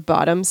like your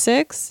bottom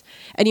 6,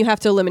 and you have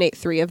to eliminate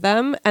 3 of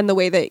them. And the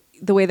way that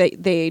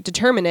they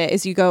determine it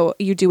is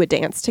you do a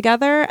dance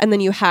together, and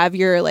then you have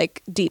your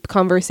like deep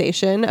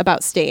conversation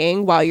about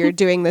staying while you're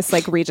doing this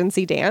like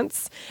Regency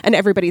dance, and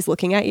everybody's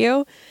looking at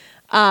you.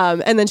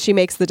 And then she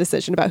makes the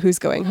decision about who's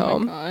going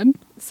home. My God.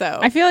 So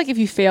I feel like if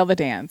you fail the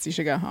dance, you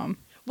should go home.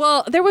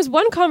 Well, there was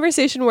one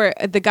conversation where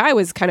the guy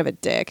was kind of a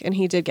dick and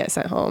he did get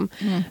sent home.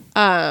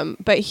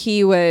 But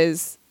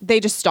they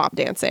just stopped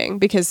dancing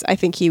because I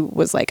think he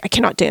was like, I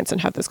cannot dance and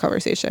have this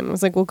conversation. I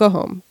was like, well, go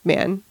home,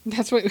 man.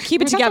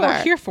 Keep it together. That's what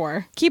we're here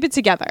for. Keep it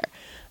together.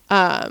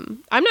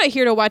 I'm not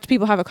here to watch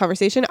people have a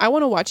conversation. I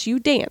want to watch you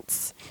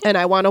dance, and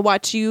I want to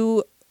watch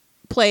you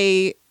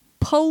play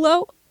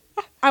polo.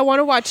 I want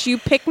to watch you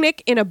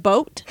picnic in a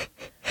boat.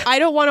 I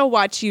don't want to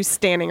watch you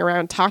standing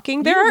around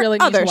talking. There are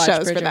other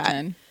shows for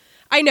that.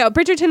 I know.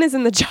 Bridgerton is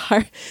in the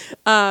jar.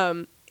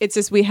 It's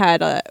just we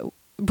had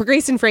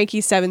Grace and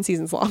Frankie 7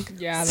 seasons long.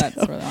 Yeah, that's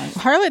really long.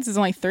 Harlots is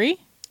only 3?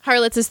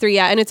 Harlots is 3,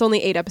 yeah, and it's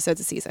only 8 episodes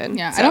a season.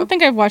 Yeah, so. I don't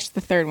think I've watched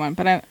the 3rd one,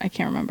 but I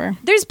can't remember.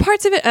 There's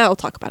parts of it. I'll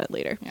talk about it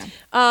later.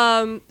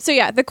 Yeah. So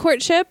yeah, the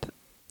courtship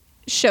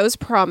shows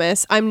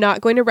promise. I'm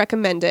not going to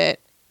recommend it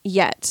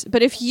yet,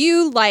 but if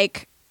you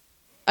like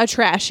a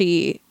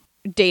trashy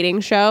dating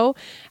show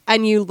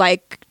and you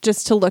like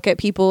just to look at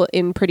people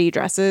in pretty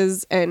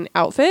dresses and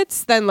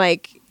outfits, then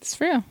like it's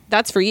for you.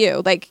 That's for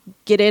you. Like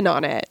get in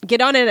on it.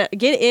 Get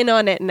in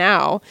on it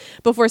now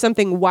before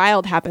something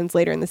wild happens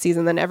later in the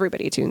season. Then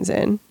everybody tunes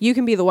in. You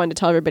can be the one to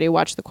tell everybody to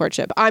watch the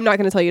courtship. I'm not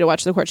going to tell you to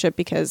watch the courtship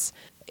because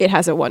it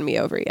hasn't won me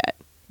over yet.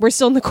 We're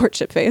still in the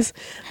courtship phase.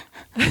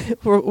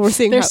 we're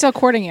seeing they're still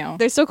courting you.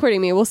 They're still courting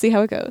me. We'll see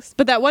how it goes.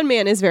 But that one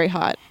man is very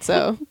hot.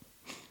 So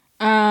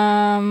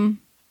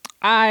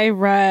I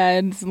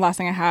read, the last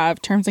thing I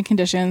have, Terms and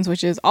Conditions,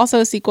 which is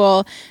also a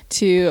sequel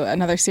to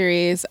another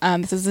series.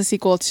 This is a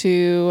sequel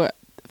to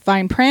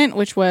Fine Print,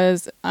 which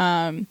was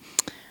the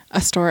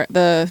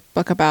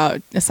book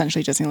about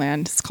essentially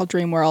Disneyland. It's called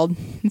Dream World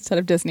instead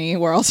of Disney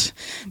World.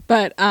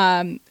 But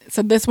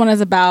so this one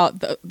is about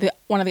the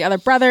one of the other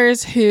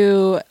brothers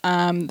who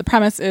the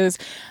premise is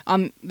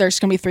there's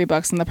going to be 3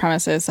 books, and the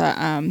premise is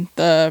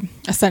the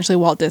essentially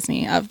Walt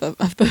Disney of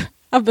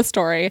the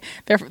story.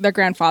 Their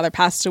grandfather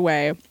passed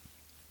away.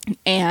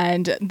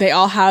 and they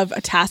all have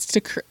a task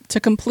to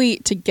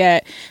complete to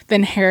get the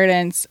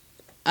inheritance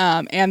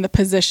and the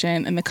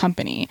position in the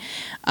company.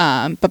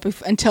 But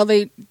until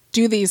they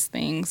do these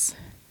things,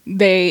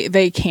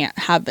 they can't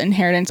have the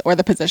inheritance or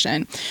the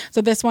position.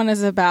 So this one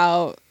is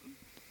about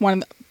one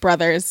of the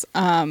brothers,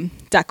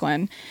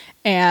 Declan,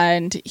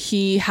 and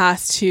he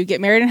has to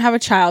get married and have a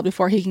child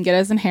before he can get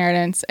his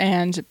inheritance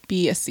and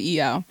be a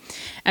CEO.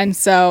 And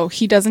so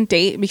he doesn't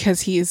date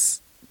because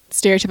he's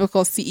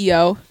stereotypical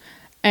CEO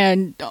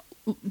and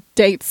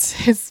dates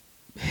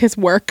his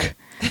work.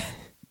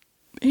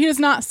 He does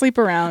not sleep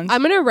around.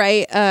 I'm going to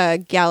write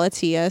a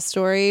Galatea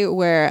story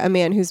where a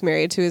man who's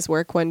married to his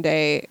work one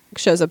day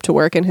shows up to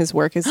work and his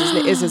work is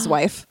his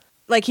wife.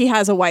 Like he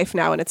has a wife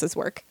now and it's his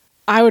work.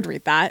 I would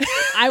read that.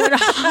 I would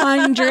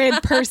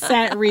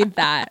 100% read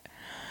that.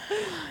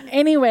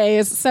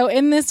 Anyways, so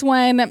in this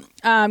one,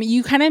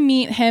 you kind of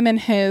meet him and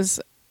his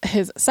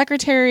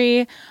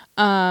secretary,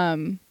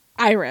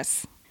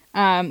 Iris.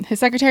 His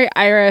secretary,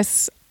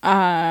 Iris, you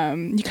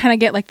kind of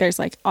get like there's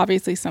like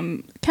obviously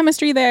some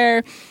chemistry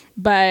there,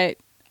 but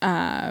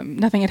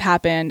nothing had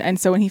happened. And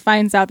so when he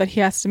finds out that he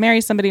has to marry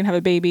somebody and have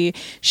a baby,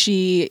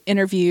 she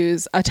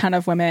interviews a ton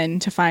of women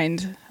to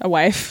find a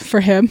wife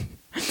for him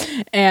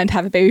and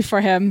have a baby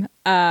for him.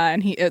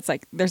 And it's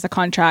like there's a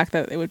contract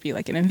that it would be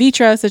like an in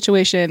vitro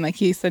situation. Like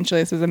this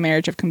is a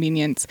marriage of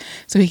convenience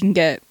so he can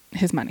get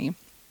his money.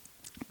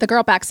 The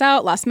girl backs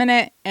out last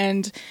minute,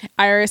 and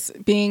Iris,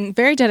 being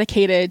very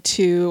dedicated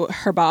to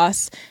her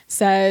boss,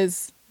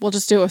 says, "We'll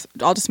just do it.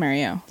 I'll just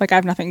marry you. Like I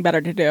have nothing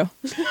better to do.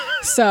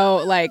 So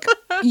like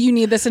you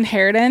need this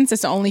inheritance.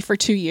 It's only for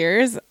 2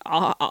 years.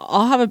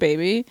 I'll have a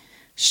baby.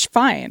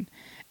 Fine."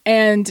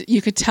 And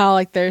you could tell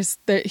like he's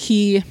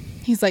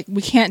like,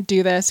 we can't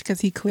do this because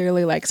he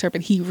clearly likes her,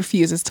 but he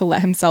refuses to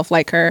let himself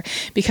like her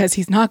because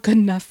he's not good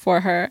enough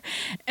for her.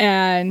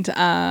 And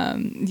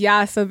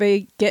so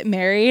they get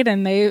married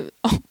and they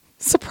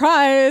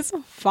surprise,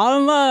 fall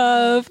in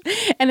love.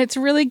 And it's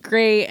really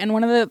great. And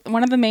one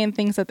of the main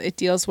things that it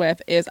deals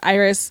with is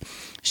Iris.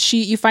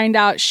 You find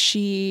out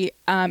she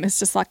is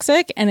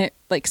dyslexic, and it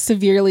like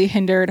severely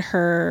hindered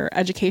her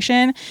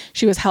education.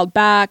 She was held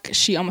back.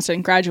 She almost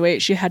didn't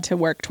graduate. She had to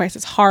work twice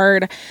as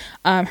hard.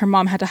 Her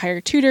mom had to hire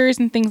tutors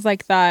and things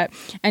like that.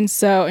 And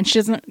she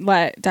doesn't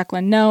let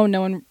Declan know. No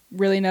one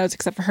really knows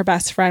except for her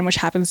best friend, which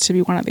happens to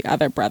be one of the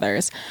other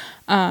brothers,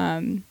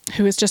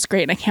 who is just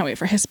great. And I can't wait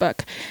for his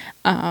book.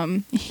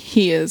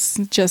 He is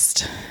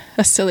just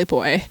a silly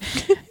boy.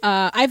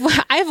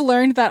 I've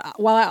learned that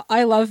while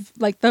I love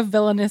like the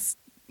villainous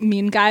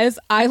mean guys,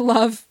 I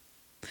love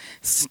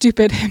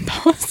stupid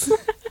himbos.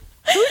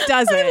 Who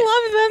doesn't?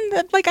 I love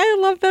them. Like I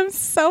love them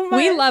so much.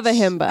 We love a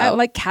himbo.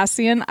 Like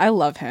Cassian, I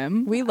love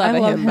him. We love a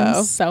himbo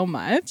him so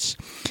much.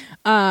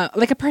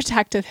 Like a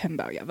protective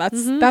himbo. Yeah,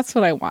 that's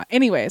what I want.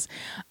 Anyways,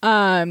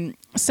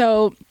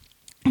 so.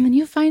 And then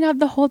you find out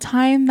the whole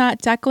time that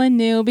Declan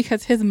knew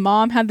because his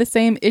mom had the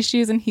same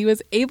issues, and he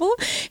was able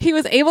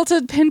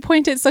to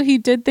pinpoint it. So he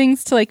did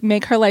things to like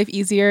make her life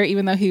easier,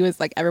 even though he was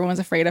like, everyone was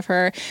afraid of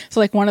her. So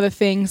like one of the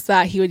things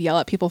that he would yell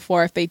at people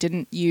for if they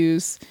didn't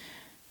use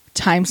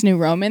Times New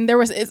Roman, there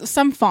was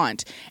some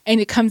font, and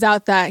it comes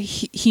out that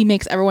he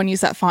makes everyone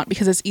use that font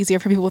because it's easier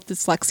for people with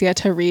dyslexia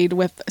to read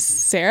with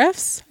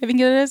serifs. I think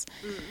it is.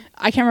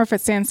 I can't remember if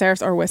it's sans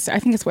serifs or with. I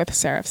think it's with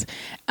serifs.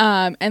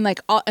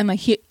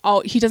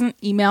 He doesn't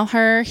email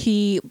her.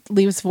 He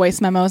leaves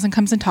voice memos and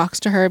comes and talks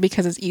to her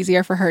because it's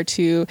easier for her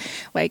to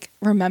like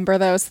remember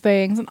those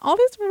things and all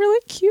this really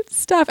cute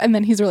stuff. And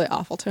then he's really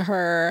awful to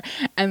her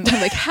and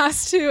like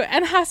has to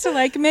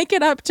like make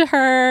it up to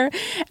her.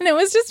 And it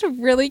was just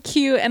really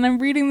cute. And I'm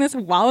reading this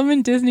while I'm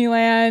in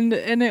Disneyland,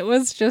 and it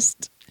was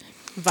just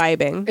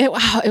vibing.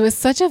 It was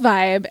such a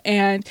vibe.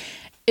 And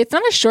it's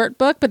not a short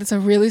book, but it's a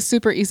really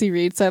super easy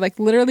read. So I like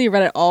literally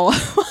read it all.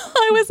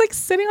 I was like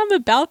sitting on the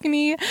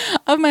balcony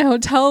of my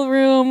hotel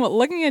room,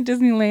 looking at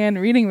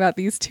Disneyland, reading about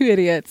these two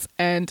idiots.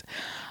 And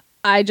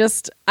I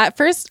just, at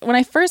first, when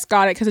I first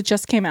got it, because it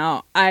just came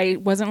out, I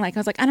was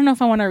like, I don't know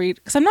if I want to read,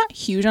 because I'm not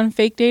huge on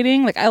fake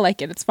dating. Like, I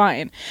like it. It's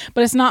fine.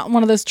 But it's not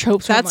one of those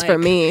tropes. That's for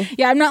me.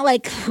 Yeah, I'm not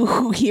like,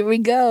 ooh, here we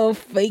go,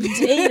 fake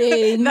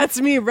dating.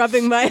 That's me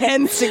rubbing my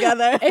hands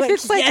together. If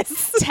it's like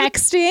yes.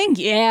 texting,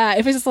 yeah.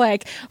 If it's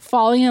like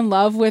falling in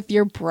love with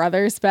your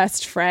brother's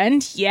best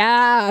friend,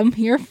 yeah, I'm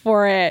here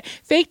for it.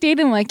 Fake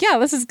dating, like, yeah,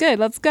 this is good.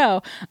 Let's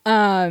go.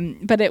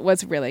 But it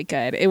was really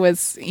good. It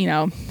was,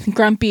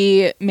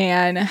 grumpy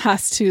man has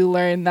to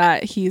learn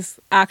that he's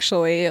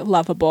actually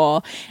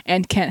lovable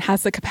and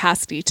has the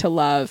capacity to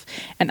love,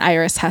 and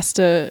Iris has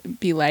to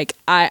be like,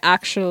 I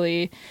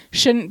actually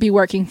shouldn't be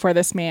working for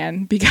this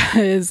man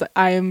because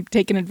I am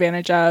taken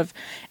advantage of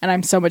and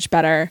I'm so much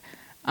better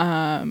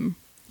than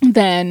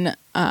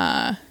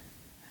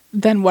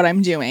what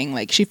I'm doing.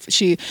 Like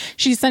she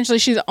essentially,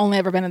 she's only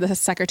ever been a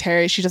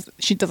secretary. She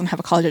doesn't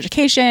have a college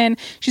education.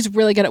 She's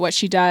really good at what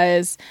she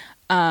does.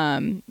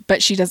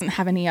 But she doesn't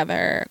have any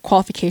other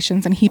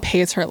qualifications, and he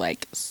pays her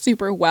like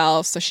super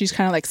well. So she's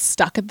kind of like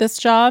stuck at this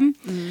job.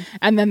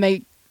 And then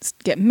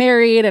get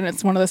married, and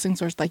it's one of those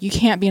things where it's like you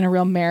can't be in a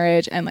real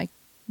marriage and like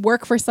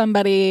work for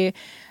somebody,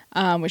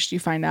 which you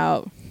find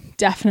out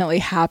definitely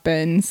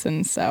happens.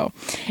 And so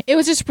it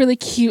was just really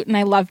cute, and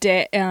I loved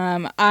it.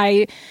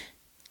 I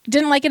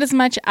didn't like it as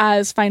much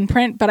as Fine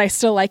Print, but I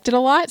still liked it a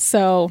lot.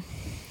 So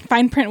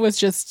Fine Print was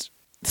just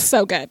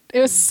so good. It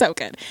was so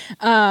good.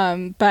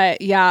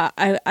 But yeah,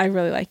 I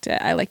really liked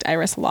it. I liked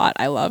Iris a lot.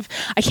 I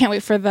can't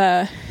wait for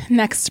the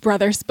next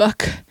Brothers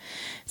book.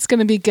 It's going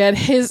to be good.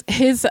 His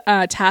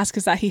task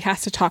is that he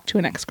has to talk to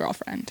an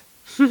ex-girlfriend.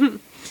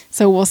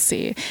 So we'll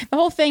see. The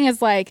whole thing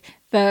is like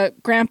the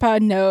grandpa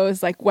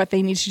knows like what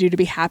they need to do to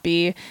be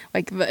happy.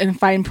 Like in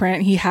Fine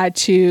Print, he had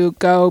to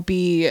go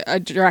be a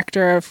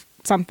director of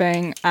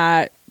something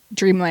at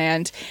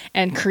Dreamland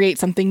and create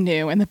something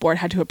new, and the board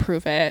had to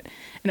approve it.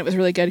 And it was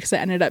really good because it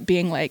ended up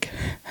being like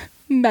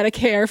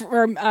Medicare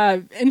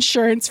or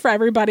insurance for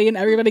everybody, and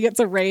everybody gets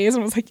a raise.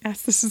 And I was like,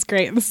 yes, this is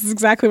great. This is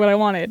exactly what I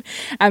wanted.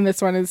 And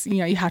this one is,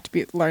 you have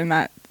to learn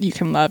that you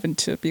can love and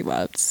to be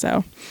loved.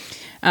 So,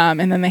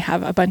 and then they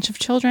have a bunch of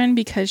children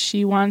because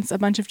she wants a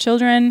bunch of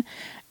children.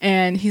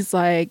 And he's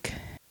like,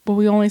 well,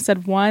 we only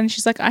said one.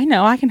 She's like, I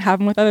know, I can have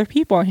them with other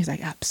people. And he's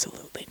like,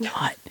 absolutely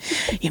not.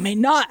 You may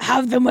not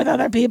have them with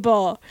other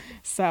people.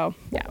 So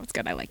yeah, it was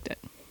good. I liked it.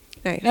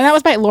 Nice. And that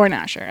was by Lauren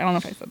Asher. I don't know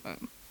if I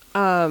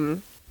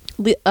said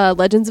that.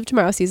 Legends of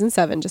Tomorrow season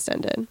 7 just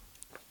ended.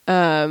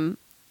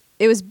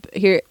 It was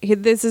here.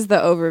 This is the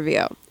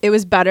overview. It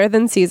was better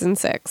than season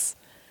 6.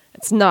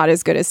 It's not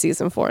as good as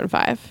season 4 and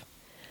 5.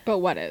 But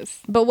what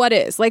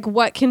is? Like,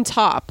 what can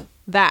top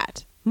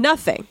that?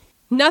 Nothing.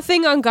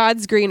 Nothing on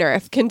God's green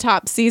earth can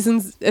top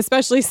seasons,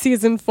 especially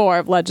season 4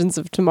 of Legends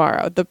of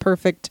Tomorrow, the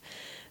perfect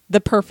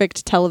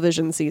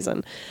television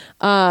season.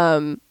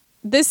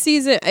 This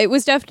season, it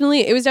was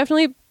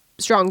definitely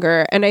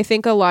stronger, and I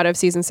think a lot of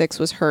season 6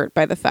 was hurt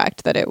by the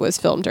fact that it was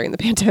filmed during the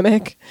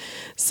pandemic.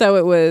 So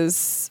it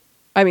was,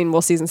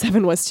 season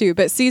 7 was too,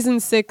 but season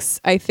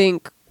 6 I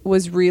think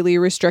was really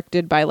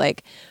restricted by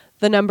like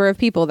the number of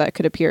people that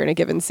could appear in a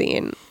given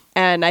scene.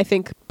 And I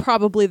think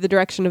probably the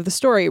direction of the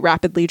story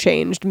rapidly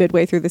changed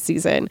midway through the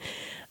season.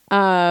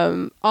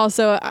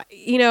 Also,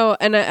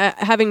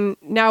 having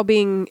now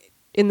being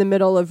in the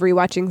middle of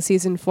rewatching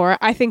season 4,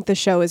 I think the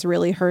show is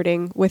really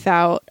hurting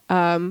without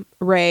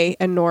Ray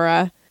and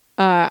Nora.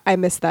 I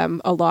miss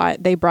them a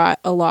lot. They brought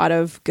a lot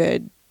of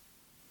good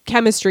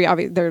chemistry.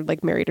 Obviously, they're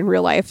like married in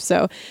real life,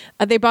 so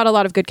they brought a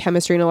lot of good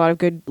chemistry and a lot of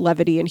good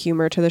levity and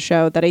humor to the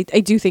show that I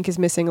do think is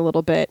missing a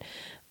little bit.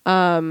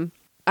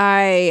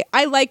 I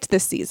liked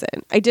this season.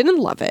 I didn't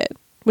love it,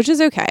 which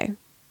is okay.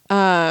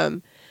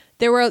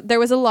 There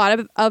was a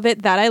lot of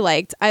it that I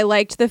liked. I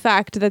liked the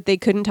fact that they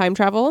couldn't time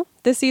travel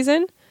this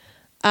season.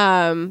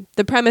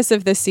 The premise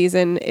of this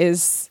season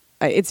is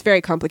it's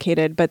very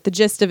complicated, but the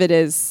gist of it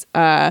is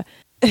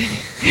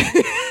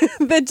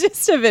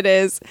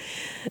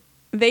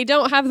they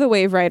don't have the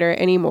Wave Rider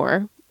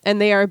anymore, and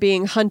they are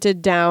being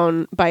hunted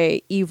down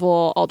by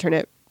evil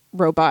alternate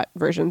robot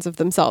versions of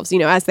themselves,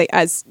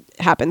 as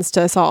happens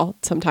to us all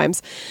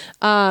sometimes.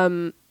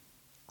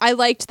 I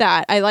liked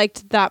that. I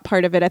liked that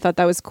part of it. I thought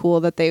that was cool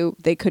that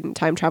they couldn't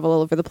time travel all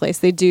over the place.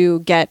 They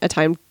do get a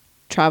time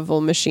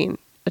machine.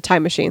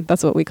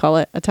 That's what we call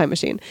it, a time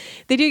machine.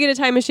 They do get a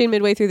time machine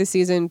midway through the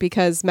season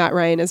because Matt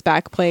Ryan is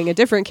back playing a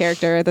different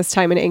character, this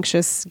time an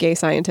anxious gay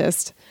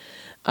scientist.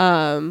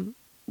 Love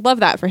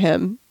that for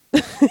him.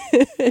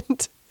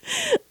 And,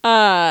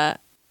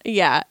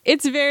 yeah,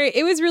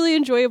 it was really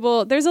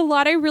enjoyable. There's a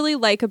lot I really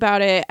like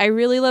about it. I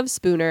really love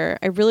Spooner.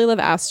 I really love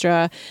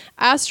Astra.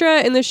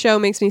 Astra in the show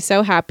makes me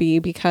so happy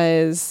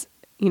because,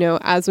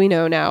 as we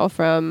know now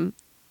from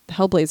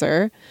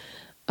Hellblazer,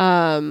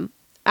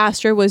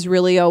 Astra was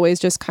really always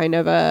just kind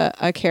of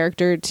a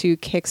character to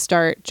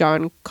kickstart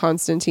John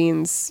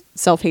Constantine's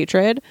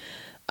self-hatred,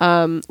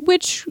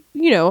 which,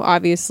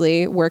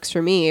 obviously works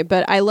for me.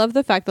 But I love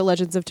the fact that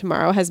Legends of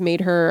Tomorrow has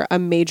made her a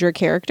major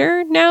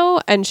character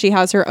now, and she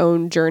has her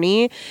own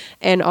journey.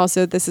 And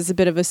also, this is a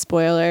bit of a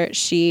spoiler,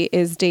 she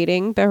is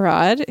dating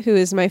Behrad, who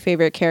is my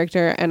favorite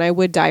character, and I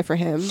would die for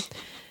him.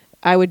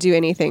 I would do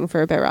anything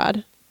for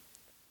Behrad.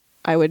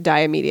 I would die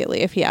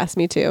immediately if he asked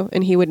me to,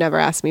 and he would never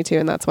ask me to,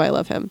 and that's why I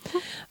love him.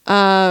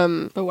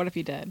 But what if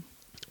he did?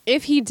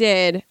 If he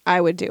did,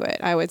 I would do it.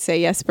 I would say,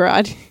 yes,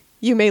 Behrad,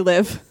 you may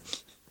live.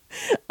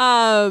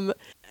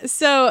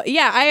 So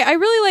yeah, I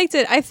really liked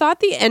it. I thought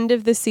the end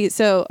of the season,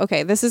 so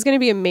okay, this is going to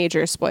be a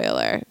major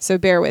spoiler, so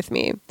bear with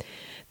me.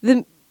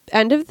 The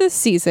end of the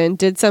season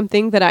did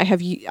something that I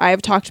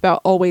have talked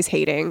about always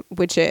hating,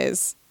 which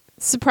is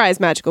surprise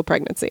magical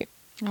pregnancy.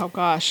 Oh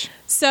gosh.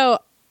 So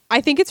I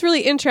think it's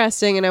really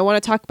interesting, and I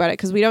want to talk about it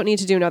because we don't need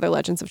to do another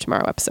Legends of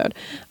Tomorrow episode.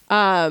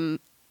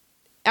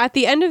 At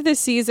the end of this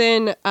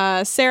season,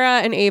 Sarah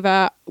and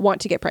Ava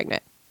want to get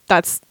pregnant.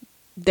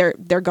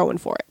 They're going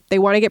for it. They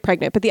want to get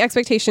pregnant, but the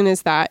expectation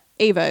is that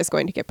Ava is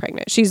going to get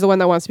pregnant. She's the one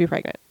that wants to be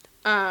pregnant.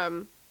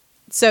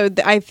 So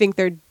I think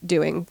they're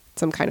doing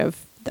some kind of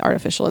the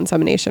artificial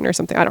insemination or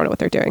something. I don't know what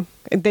they're doing.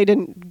 They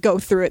didn't go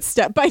through it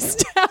step by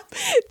step.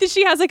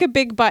 She has like a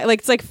big like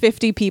it's like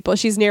 50 people.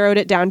 She's narrowed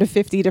it down to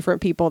 50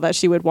 different people that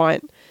she would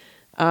want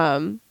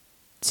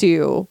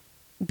to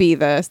be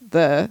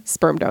the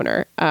sperm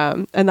donor.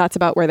 And that's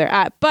about where they're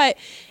at. But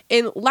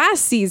in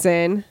last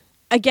season,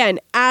 again,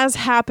 as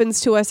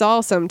happens to us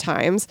all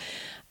sometimes,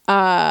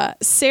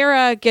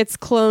 Sarah gets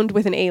cloned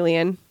with an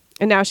alien,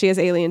 and now she has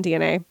alien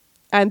DNA.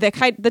 And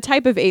the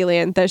type of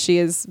alien that she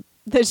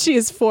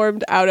is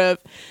formed out of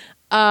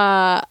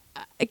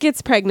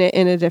gets pregnant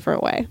in a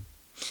different way.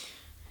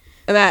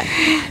 And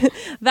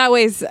that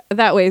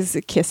way's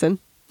kissing.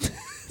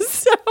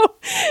 So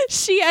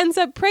she ends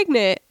up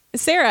pregnant.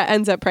 Sarah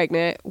ends up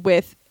pregnant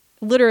with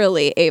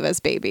literally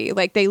Ava's baby.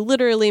 Like they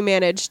literally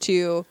managed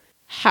to.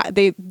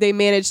 They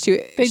managed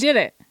to. They did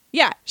it.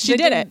 Yeah, she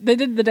did it. They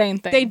did the dang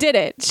thing. They did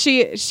it.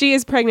 She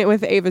is pregnant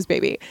with Ava's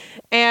baby,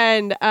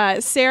 and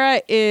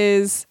Sarah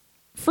is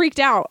freaked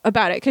out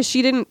about it because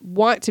she didn't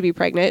want to be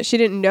pregnant. She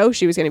didn't know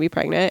she was going to be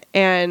pregnant,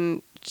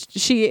 and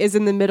she is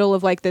in the middle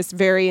of like this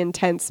very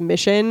intense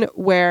mission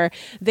where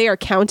they are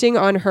counting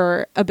on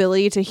her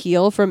ability to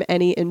heal from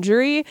any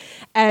injury,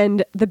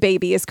 and the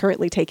baby is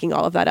currently taking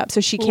all of that up, so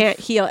she can't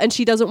heal, and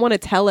she doesn't want to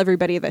tell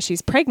everybody that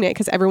she's pregnant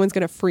because everyone's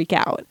going to freak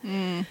out.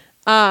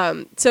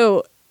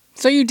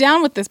 So you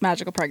down with this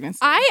magical pregnancy?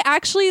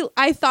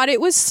 I thought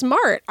it was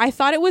smart. I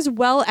thought it was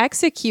well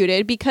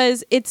executed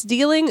because it's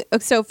dealing.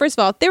 So first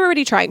of all, they were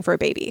already trying for a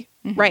baby,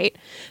 right?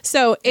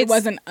 So it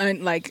wasn't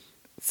like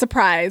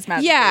surprise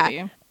magic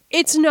baby.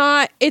 It's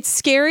not. It's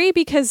scary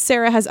because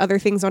Sarah has other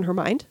things on her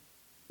mind,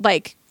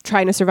 like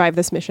trying to survive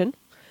this mission.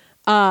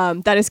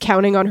 That is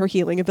counting on her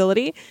healing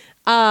ability.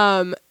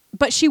 But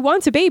she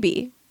wants a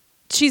baby.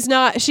 She's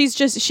not.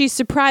 She's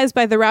surprised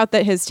by the route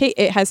that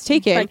it has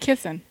taken. By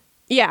kissing.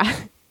 Yeah.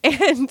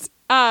 And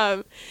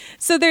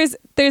so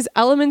there's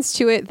elements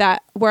to it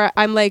that where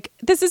I'm like,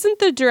 this isn't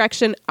the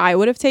direction I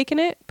would have taken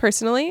it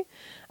personally.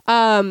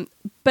 But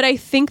I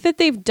think that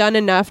they've done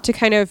enough to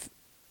kind of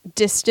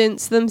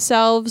distance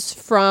themselves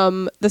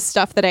from the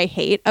stuff that I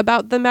hate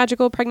about the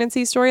magical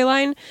pregnancy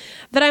storyline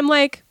that I'm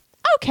like,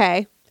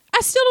 okay, I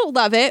still don't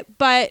love it,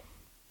 but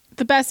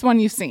the best one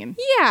you've seen.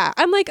 Yeah.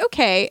 I'm like,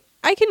 okay,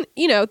 I can,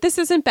 this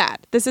isn't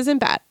bad. This isn't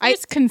bad.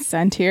 There's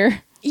consent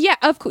here. Yeah,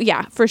 of course.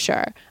 Yeah, for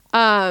sure.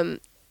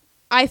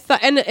 I thought,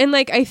 and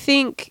like, I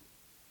think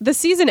the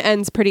season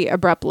ends pretty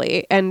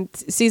abruptly, and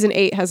season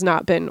 8 has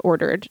not been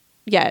ordered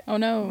yet. Oh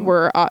no.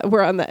 We're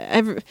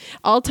on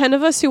all 10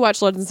 of us who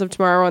watch Legends of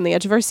Tomorrow are on the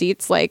edge of our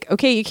seats. Like,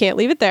 okay, you can't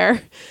leave it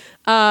there.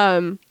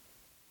 I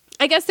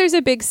guess there's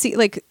a big,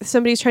 like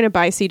somebody's trying to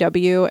buy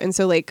CW. And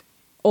so like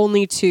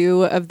only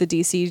 2 of the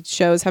DC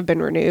shows have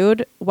been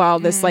renewed while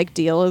this like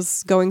deal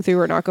is going through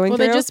or not going through.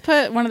 Well, they just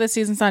put one of the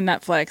seasons on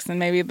Netflix, and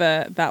maybe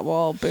that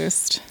will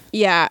boost.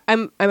 Yeah,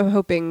 I'm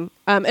hoping.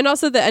 And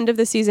also the end of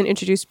the season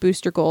introduced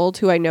Booster Gold,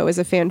 who I know is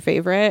a fan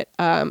favorite.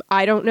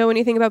 I don't know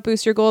anything about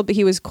Booster Gold, but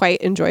he was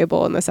quite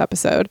enjoyable in this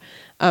episode.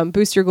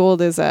 Booster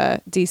Gold is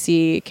a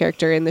DC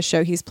character in the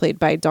show. He's played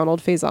by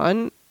Donald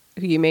Faison,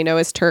 who you may know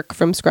as Turk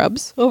from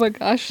Scrubs. Oh my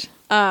gosh.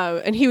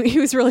 And he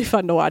was really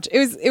fun to watch.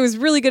 It was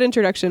really good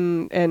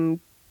introduction,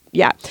 and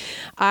yeah,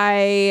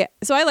 I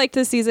liked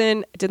this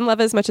season. Didn't love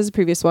it as much as the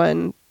previous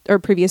one or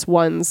previous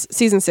ones.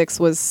 Season 6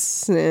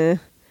 was,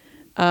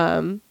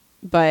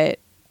 but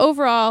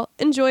overall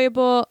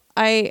enjoyable.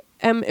 I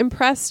am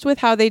impressed with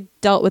how they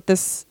dealt with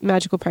this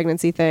magical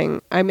pregnancy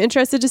thing. I'm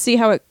interested to see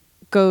how it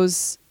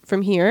goes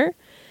from here.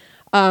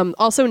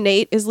 Also,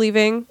 Nate is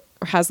leaving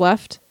or has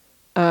left.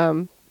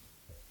 The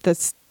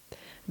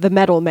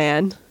Metal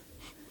Man.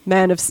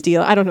 Man of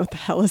Steel. I don't know what the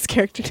hell his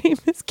character name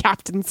is.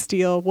 Captain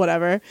Steel,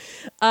 whatever.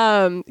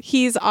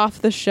 He's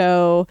off the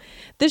show.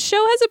 The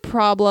show has a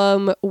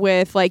problem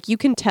with like, you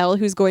can tell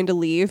who's going to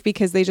leave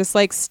because they just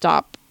like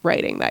stop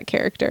writing that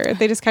character.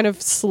 They just kind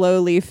of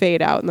slowly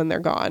fade out and then they're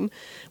gone,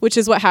 which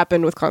is what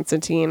happened with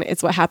Constantine.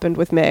 It's what happened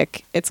with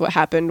Mick. It's what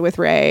happened with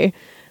Ray.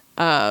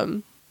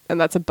 And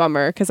that's a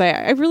bummer because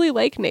I really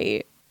like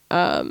Nate.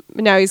 Now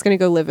he's going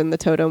to go live in the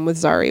totem with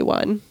Zari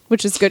 1,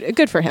 which is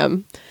good for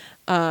him.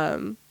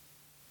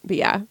 But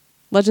yeah,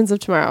 Legends of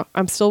Tomorrow.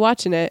 I'm still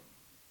watching it.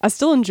 I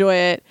still enjoy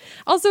it.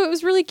 Also, it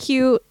was really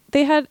cute.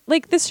 They had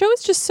like, this show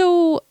is just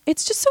so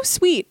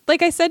sweet.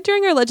 Like I said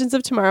during our Legends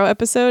of Tomorrow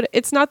episode,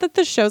 it's not that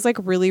the show's like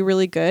really,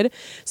 really good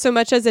so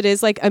much as it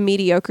is like a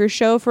mediocre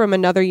show from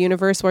another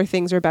universe where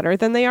things are better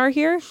than they are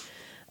here.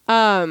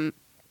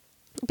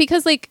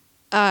 Because like,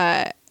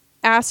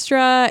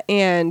 Astra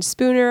and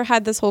Spooner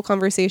had this whole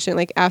conversation.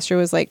 Like Astra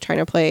was like trying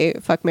to play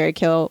Fuck, Marry,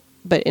 Kill,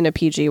 but in a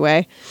PG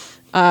way,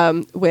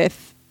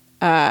 with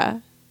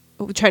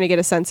trying to get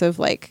a sense of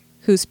like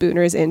who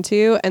Spooner is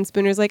into, and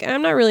Spooner's like,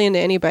 I'm not really into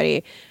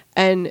anybody,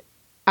 and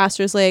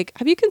Astra's like,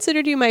 have you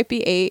considered you might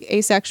be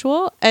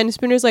asexual? And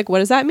Spooner's like, what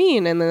does that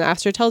mean? And then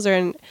Astra tells her,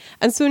 and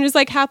Spooner's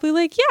like happily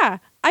like, yeah,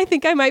 I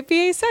think I might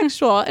be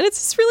asexual. And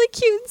it's just really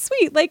cute and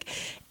sweet. Like,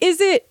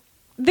 is it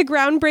the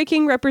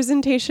groundbreaking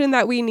representation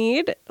that we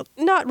need.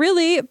 Not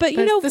really, but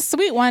you know, the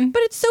sweet one.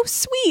 But it's so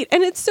sweet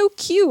and it's so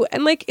cute.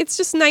 And like, it's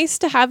just nice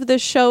to have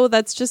this show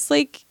that's just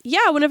like,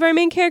 yeah, one of our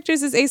main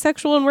characters is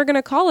asexual and we're going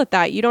to call it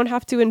that. You don't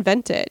have to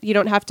invent it. You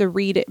don't have to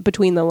read it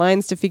between the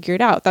lines to figure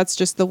it out. That's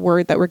just the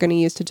word that we're going to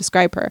use to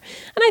describe her.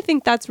 And I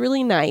think that's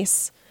really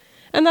nice.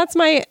 And that's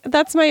my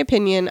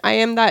opinion. I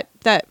am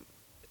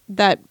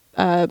that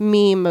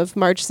meme of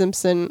Marge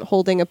Simpson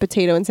holding a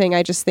potato and saying,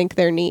 I just think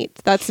they're neat.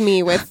 That's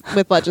me with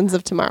Legends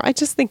of Tomorrow. I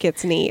just think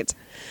it's neat.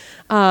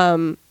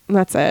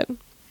 That's it.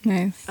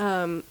 Nice.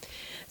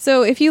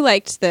 So if you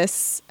liked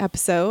this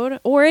episode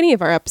or any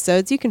of our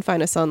episodes, you can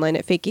find us online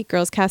at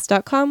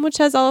fakegeekgirlscast.com, which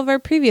has all of our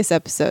previous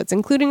episodes,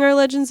 including our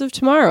Legends of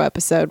Tomorrow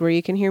episode, where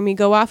you can hear me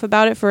go off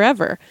about it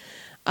forever.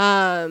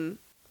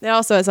 It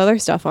also has other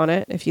stuff on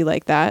it, if you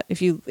like that,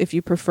 if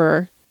you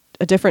prefer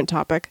a different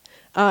topic.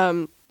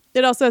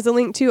 It also has a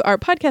link to our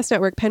podcast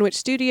network, Penwitch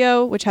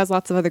Studio, which has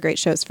lots of other great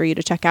shows for you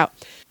to check out.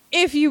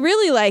 If you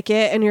really like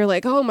it and you're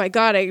like, oh my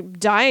God, I'm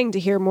dying to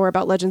hear more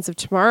about Legends of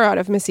Tomorrow out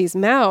of Missy's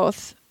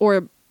mouth,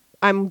 or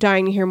I'm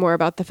dying to hear more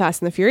about the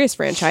Fast and the Furious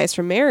franchise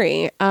from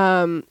Mary,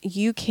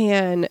 you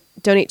can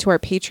donate to our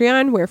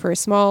Patreon, where for a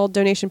small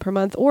donation per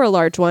month or a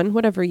large one,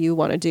 whatever you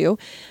want to do,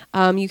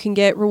 you can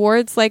get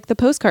rewards like the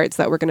postcards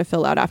that we're going to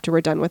fill out after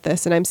we're done with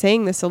this. And I'm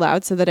saying this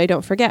aloud so that I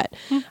don't forget.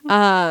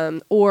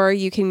 Or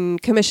you can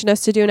commission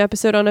us to do an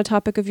episode on a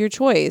topic of your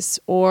choice,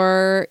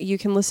 or you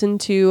can listen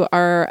to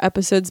our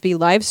episodes be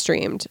live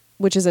streamed,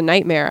 which is a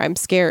nightmare. I'm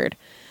scared.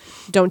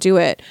 Don't do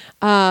it.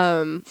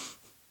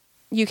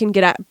 You can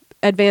get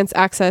advance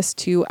access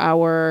to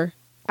our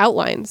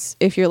outlines.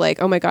 If you're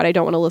like, oh my God, I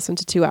don't want to listen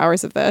to 2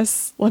 hours of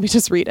this, let me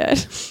just read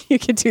it. You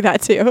can do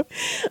that too.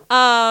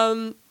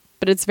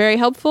 But it's very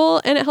helpful,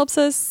 and it helps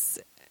us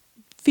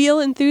feel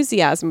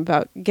enthusiasm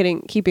about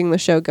keeping the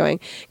show going.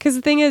 Because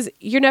the thing is,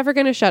 you're never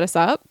going to shut us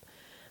up.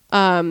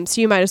 So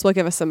you might as well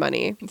give us some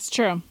money. It's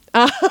true.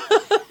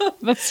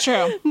 That's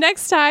true.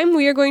 Next time,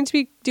 we are going to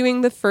be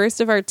doing the first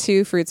of our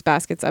 2 Fruits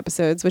Baskets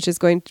episodes, which is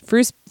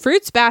Fruits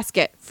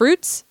Basket.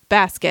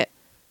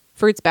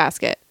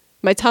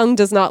 My tongue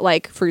does not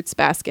like Fruits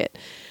Basket.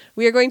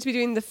 We are going to be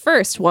doing the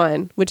first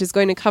one, which is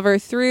going to cover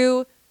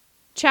through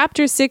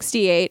chapter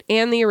 68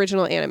 and the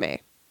original anime.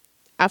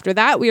 After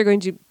that, we are going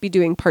to be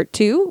doing part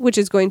 2, which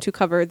is going to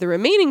cover the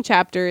remaining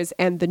chapters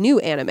and the new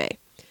anime.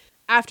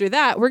 After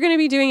that, we're going to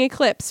be doing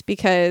Eclipse,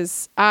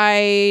 because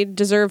I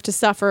deserve to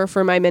suffer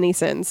for my many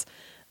sins.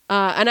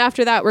 And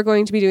after that, we're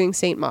going to be doing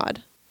Saint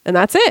Maud. And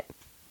that's it.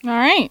 All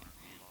right.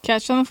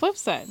 Catch you on the flip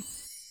side.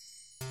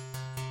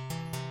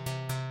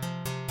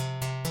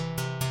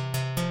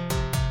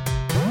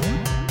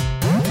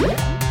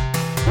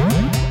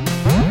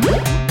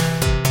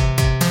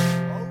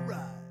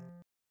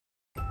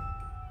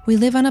 We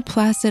live on a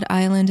placid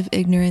island of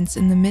ignorance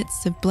in the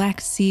midst of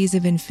black seas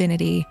of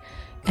infinity,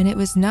 and it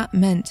was not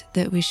meant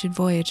that we should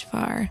voyage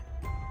far.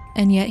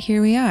 And yet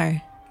here we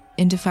are,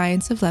 in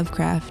defiance of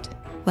Lovecraft,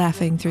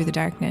 laughing through the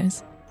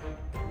darkness.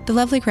 The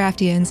Lovely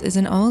Craftians is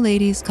an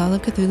all-ladies Call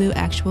of Cthulhu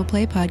actual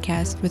play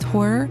podcast with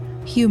horror,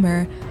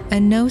 humor,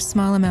 and no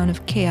small amount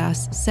of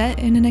chaos set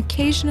in an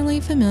occasionally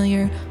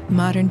familiar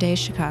modern-day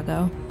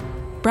Chicago.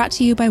 Brought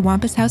to you by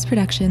Wampus House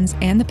Productions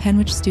and the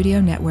Penwitch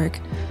Studio Network,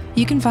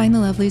 you can find the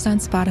Lovelies on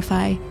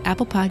Spotify,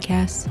 Apple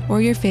Podcasts,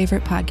 or your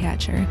favorite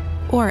podcatcher,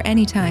 or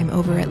anytime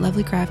over at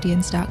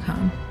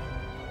lovelycraftians.com.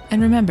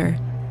 And remember,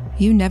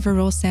 you never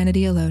roll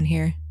sanity alone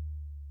here.